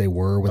than what they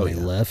were when they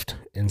left.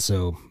 And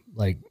so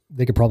like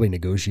they could probably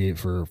negotiate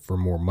for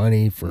more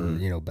money, for,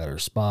 better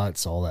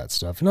spots, all that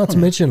stuff. And not to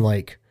mention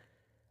like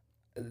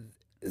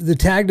the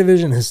tag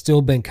division has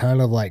still been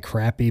kind of like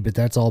crappy, but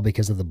that's all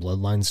because of the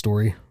Bloodline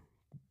story.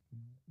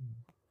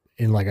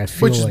 And like I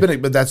feel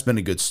but that's been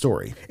a good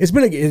story. It's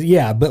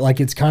been but like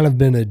it's kind of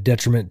been a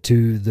detriment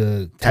to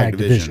the tag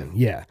division.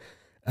 Yeah.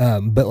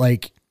 But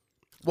like,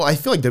 well, I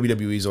feel like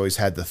WWE's always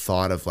had the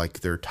thought of like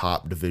their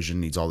top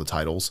division needs all the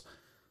titles,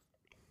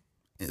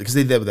 because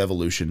they did that with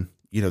Evolution.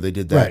 They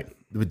did that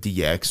with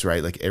DX,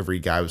 right? Like every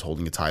guy was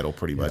holding a title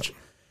pretty much.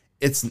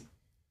 It's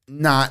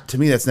not, to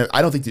me,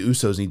 I don't think the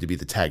Usos need to be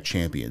the tag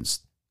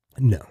champions.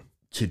 No.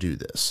 To do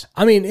this.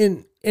 I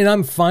mean, and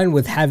I'm fine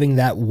with having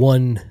that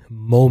one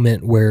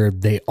moment where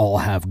they all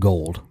have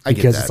gold,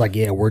 because it's like,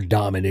 we're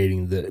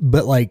dominating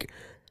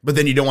but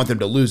then you don't want them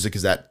to lose it,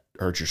 because that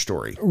hurts your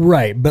story.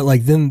 Right. But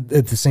like, then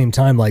at the same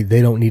time, like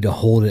they don't need to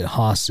hold it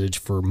hostage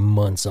for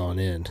months on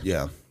end.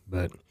 Yeah.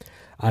 But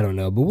I don't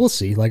know, but we'll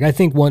see. Like, I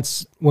think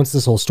once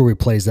this whole story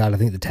plays out, I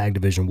think the tag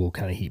division will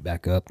kind of heat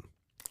back up.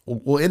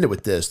 We'll end it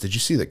with this. Did you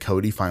see that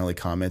Cody finally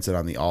commented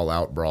on the All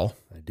Out brawl?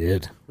 I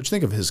did. What'd you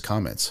think of his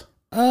comments?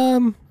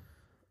 I'm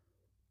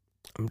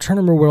trying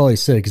to remember what all he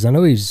said, because I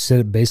know he said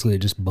it basically, it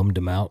just bummed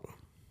him out.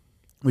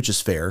 Which is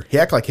fair. He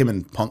acted like him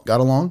and Punk got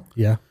along.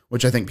 Yeah.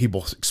 Which I think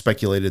people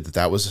speculated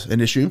that was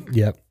an issue.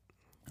 Yep.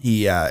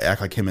 He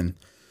acted like him and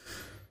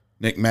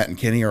Nick, Matt, and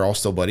Kenny are all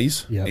still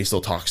buddies. Yep. He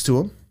still talks to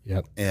him.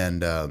 Yep.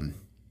 And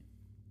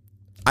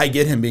I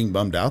get him being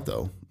bummed out,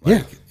 though.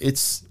 Like,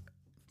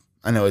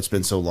 I know it's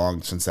been so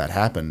long since that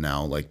happened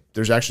now. Like,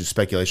 there's actually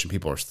speculation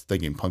people are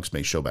thinking Punk's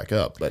may show back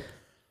up. But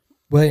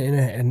well,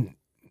 and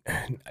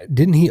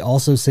didn't he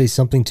also say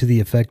something to the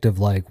effect of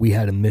like, we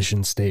had a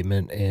mission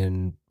statement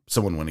and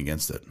someone went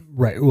against it?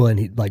 Right. Well, and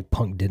he like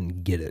Punk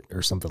didn't get it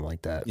or something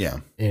like that. Yeah.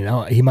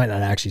 And he might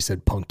not actually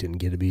said Punk didn't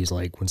get it, but he's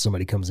like, when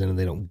somebody comes in and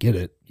they don't get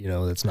it,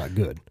 that's not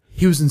good.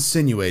 He was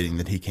insinuating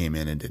that he came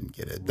in and didn't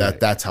get it.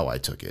 That's how I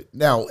took it.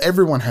 Now,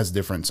 everyone has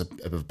different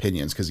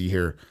opinions, because you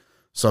hear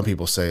some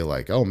people say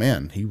like, oh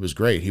man, he was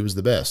great. He was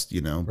the best,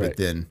 but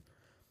then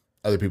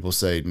other people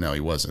say, no, he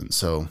wasn't.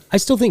 So I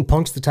still think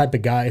Punk's the type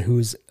of guy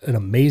who's an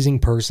amazing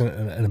person,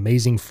 an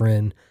amazing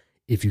friend,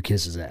 if you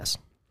kiss his ass.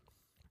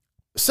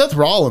 Seth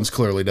Rollins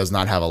clearly does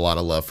not have a lot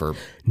of love for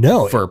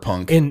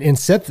Punk. And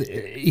Seth,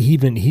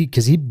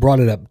 because he brought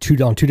it up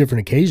on two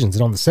different occasions.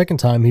 And on the second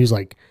time, he's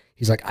like,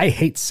 I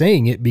hate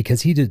saying it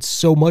because he did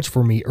so much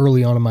for me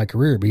early on in my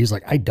career, but he's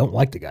like, I don't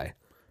like the guy.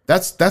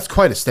 That's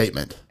quite a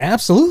statement.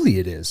 Absolutely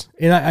it is.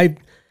 And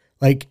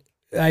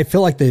I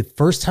feel like the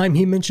first time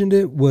he mentioned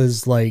it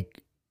was like,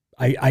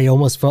 I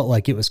almost felt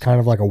like it was kind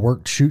of like a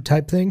work shoot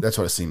type thing. That's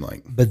what it seemed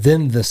like. But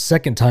then the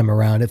second time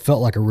around, it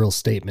felt like a real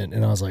statement.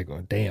 And I was like,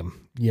 oh,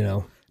 damn,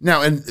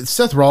 Now, and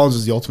Seth Rollins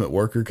is the ultimate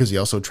worker because he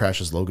also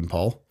trashes Logan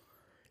Paul.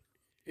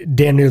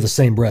 Damn near the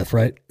same breath,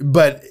 right?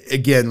 But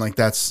again, like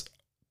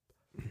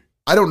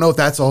I don't know if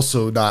that's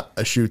also not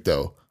a shoot,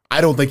 though.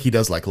 I don't think he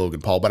does like Logan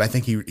Paul, but I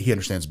think he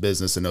understands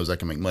business and knows I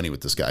can make money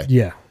with this guy.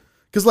 Yeah.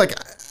 Because,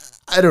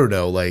 I don't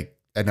know, I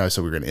know I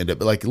said we were going to end it,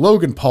 but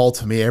Logan Paul,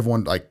 to me,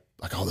 everyone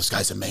oh, this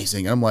guy's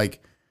amazing. And I'm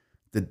like,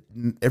 did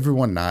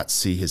everyone not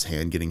see his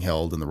hand getting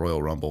held in the Royal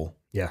Rumble?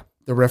 Yeah.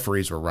 The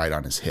referees were right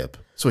on his hip,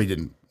 so he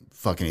didn't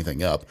fuck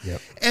anything up.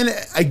 Yep. And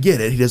I get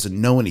it. He doesn't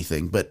know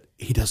anything, but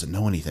he doesn't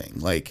know anything.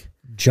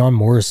 John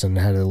Morrison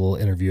had a little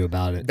interview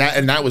about it.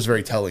 That was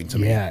very telling to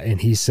me. Yeah.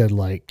 And he said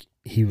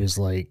he was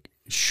like,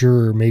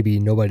 sure, maybe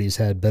nobody's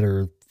had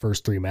better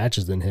first 3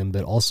 matches than him,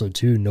 but also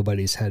too,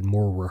 nobody's had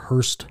more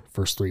rehearsed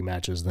first 3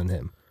 matches than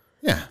him.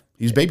 Yeah,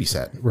 he's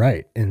babysat.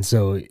 Right. And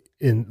so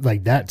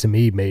like that to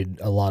me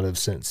made a lot of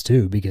sense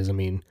too, because I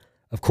mean,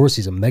 of course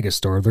he's a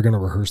megastar. They're going to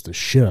rehearse the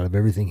shit out of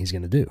everything he's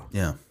going to do.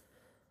 Yeah.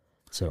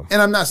 So,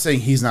 and I'm not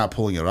saying he's not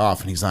pulling it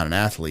off and he's not an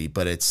athlete,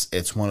 but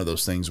it's one of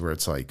those things where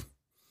it's like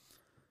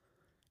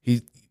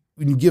when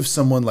you give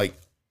someone like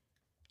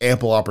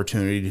ample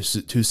opportunity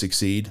to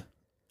succeed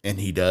and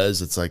he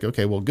does, it's like,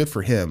 okay, well, good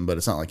for him, but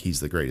it's not like he's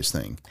the greatest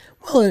thing.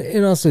 Well,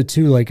 and also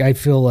too, like, I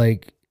feel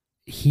like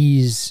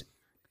he's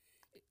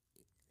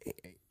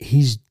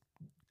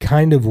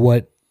kind of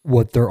what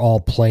they're all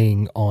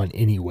playing on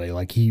anyway.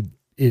 Like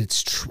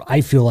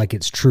I feel like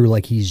it's true.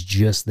 Like he's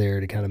just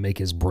there to kind of make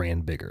his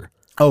brand bigger.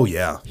 Oh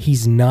yeah.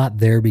 He's not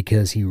there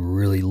because he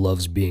really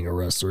loves being a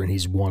wrestler and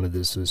he's wanted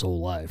this his whole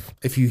life.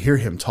 If you hear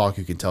him talk,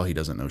 you can tell he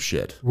doesn't know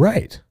shit.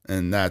 Right.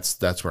 And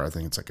that's where I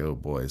think it's like, oh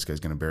boy, this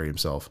guy's going to bury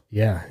himself.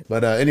 Yeah.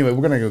 But anyway,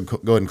 we're going to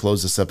go ahead and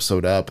close this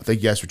episode up.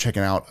 Thank you guys for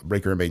checking out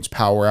Breaker and Bane's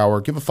Power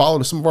Hour. Give a follow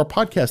to some of our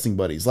podcasting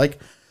buddies like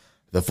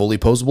the Fully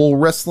Posable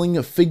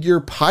Wrestling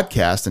Figure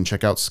Podcast, and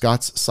check out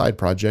Scott's side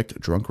project,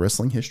 Drunk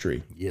Wrestling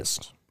History.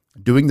 Yes.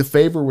 Doing the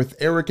Favor with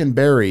Eric and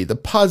Barry, the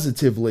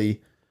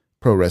Positively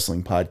Pro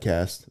Wrestling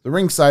Podcast, the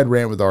Ringside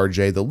Rant with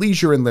RJ, the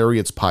Leisure and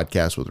Lariats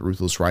Podcast with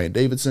Ruthless Ryan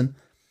Davidson,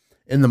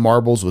 In the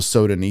Marbles with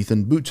Soda and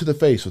Ethan, Boot to the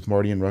Face with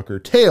Marty and Rucker,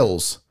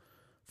 Tales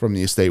from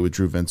the Estate with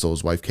Drew Vinsel,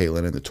 his wife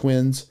Caitlin, and the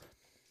twins,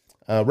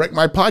 Wreck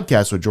My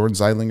Podcast with Jordan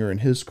Zeilinger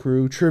and his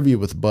crew, Trivia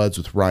with Buds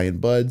with Ryan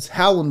Buds,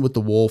 Howlin' with the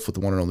Wolf with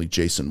the one and only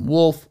Jason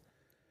Wolf,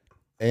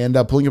 and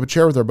Pulling Up a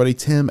Chair with our buddy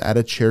Tim at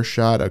a Chair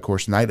Shot. Of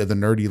course, Night of the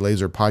Nerdy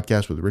Laser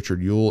Podcast with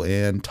Richard Yule,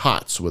 and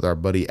Tots with our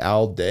buddy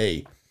Al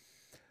Day.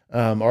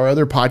 Our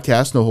other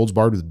podcast, No Holds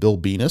Barred with Bill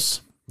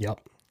Venus. Yep.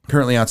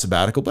 Currently on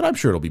sabbatical, but I'm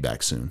sure it'll be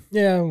back soon.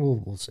 Yeah,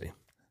 we'll see.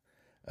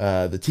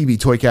 The TV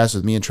Toycast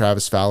with me and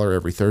Travis Fowler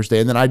every Thursday.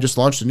 And then I just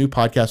launched a new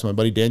podcast with my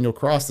buddy Daniel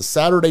Cross, the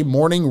Saturday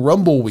Morning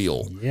Rumble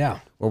Wheel. Yeah.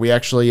 Where we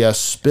actually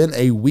spin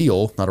a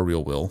wheel, not a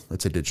real wheel.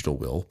 It's a digital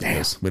wheel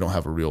because we don't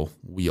have a real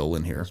wheel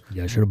in here.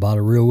 Yeah, I should have bought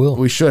a real wheel.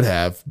 We should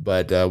have,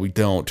 but we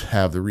don't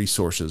have the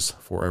resources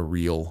for a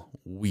real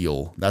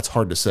wheel. That's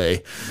hard to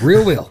say.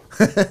 Real wheel.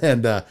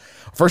 And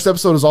first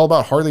episode is all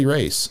about Harley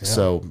Race. Yeah.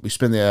 So we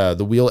spin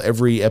the wheel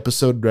every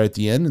episode right at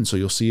the end. And so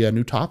you'll see a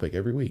new topic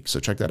every week. So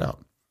check that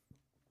out.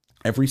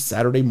 Every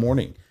Saturday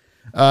morning.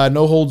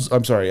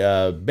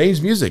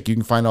 Bane's Music. You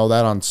can find all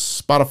that on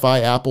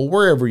Spotify, Apple,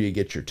 wherever you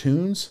get your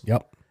tunes.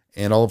 Yep.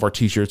 And all of our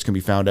t-shirts can be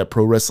found at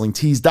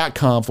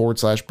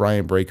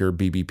prowrestlingtees.com/Brian Breaker,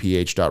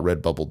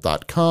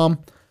 bbph.redbubble.com,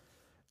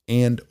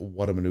 and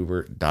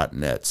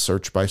whatamaneuver.net.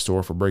 Search by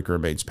store for Breaker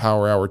and Bane's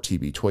Power Hour,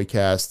 TB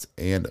Toycast,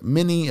 and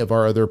many of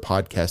our other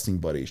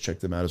podcasting buddies. Check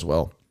them out as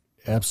well.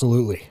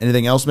 Absolutely.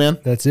 Anything else, man?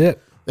 That's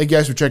it. Thank you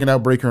guys for checking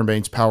out Breaker and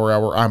Bane's Power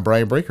Hour. I'm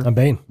Brian Breaker. I'm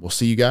Bane. We'll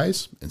see you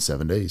guys in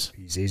 7 days.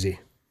 Peace easy.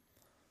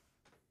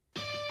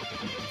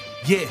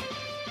 Yeah.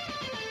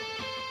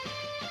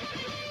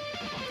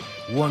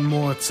 One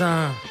more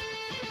time.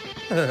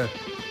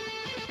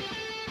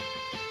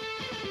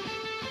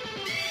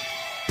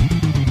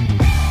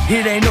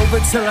 It ain't over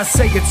till I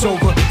say it's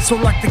over. So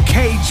lock the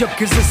cage up,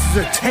 cause this is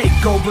a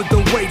takeover. The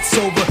wait's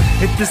over.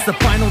 If this the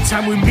final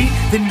time we meet,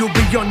 then you'll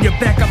be on your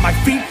back on my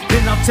feet.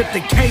 Then I'll tip the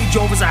cage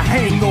over as a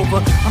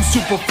hangover. I'm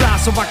super fly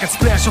so I can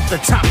splash off the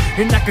top,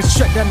 and I can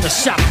shut down the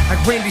shop.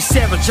 Like Randy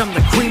Savage, I'm the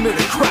cream of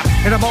the crop,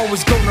 and I'm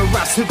always gonna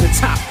rise to the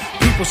top.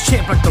 People's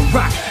champ like The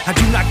Rock. I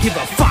do not give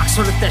a fuck,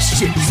 so let that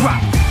shit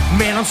drop.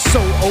 Man, I'm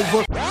so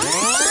over.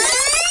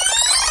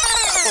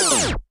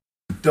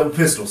 Double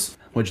pistols.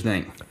 What'd you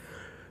think?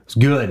 It's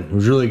good. It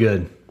was really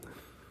good.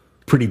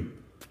 Pretty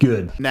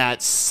good.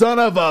 That son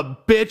of a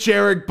bitch,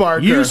 Eric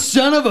Barker. You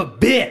son of a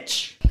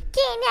bitch.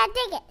 Can't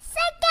dig it.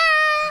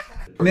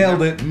 Sucker!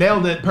 Nailed it.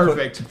 Nailed it.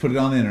 Perfect. Put it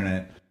on the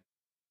internet.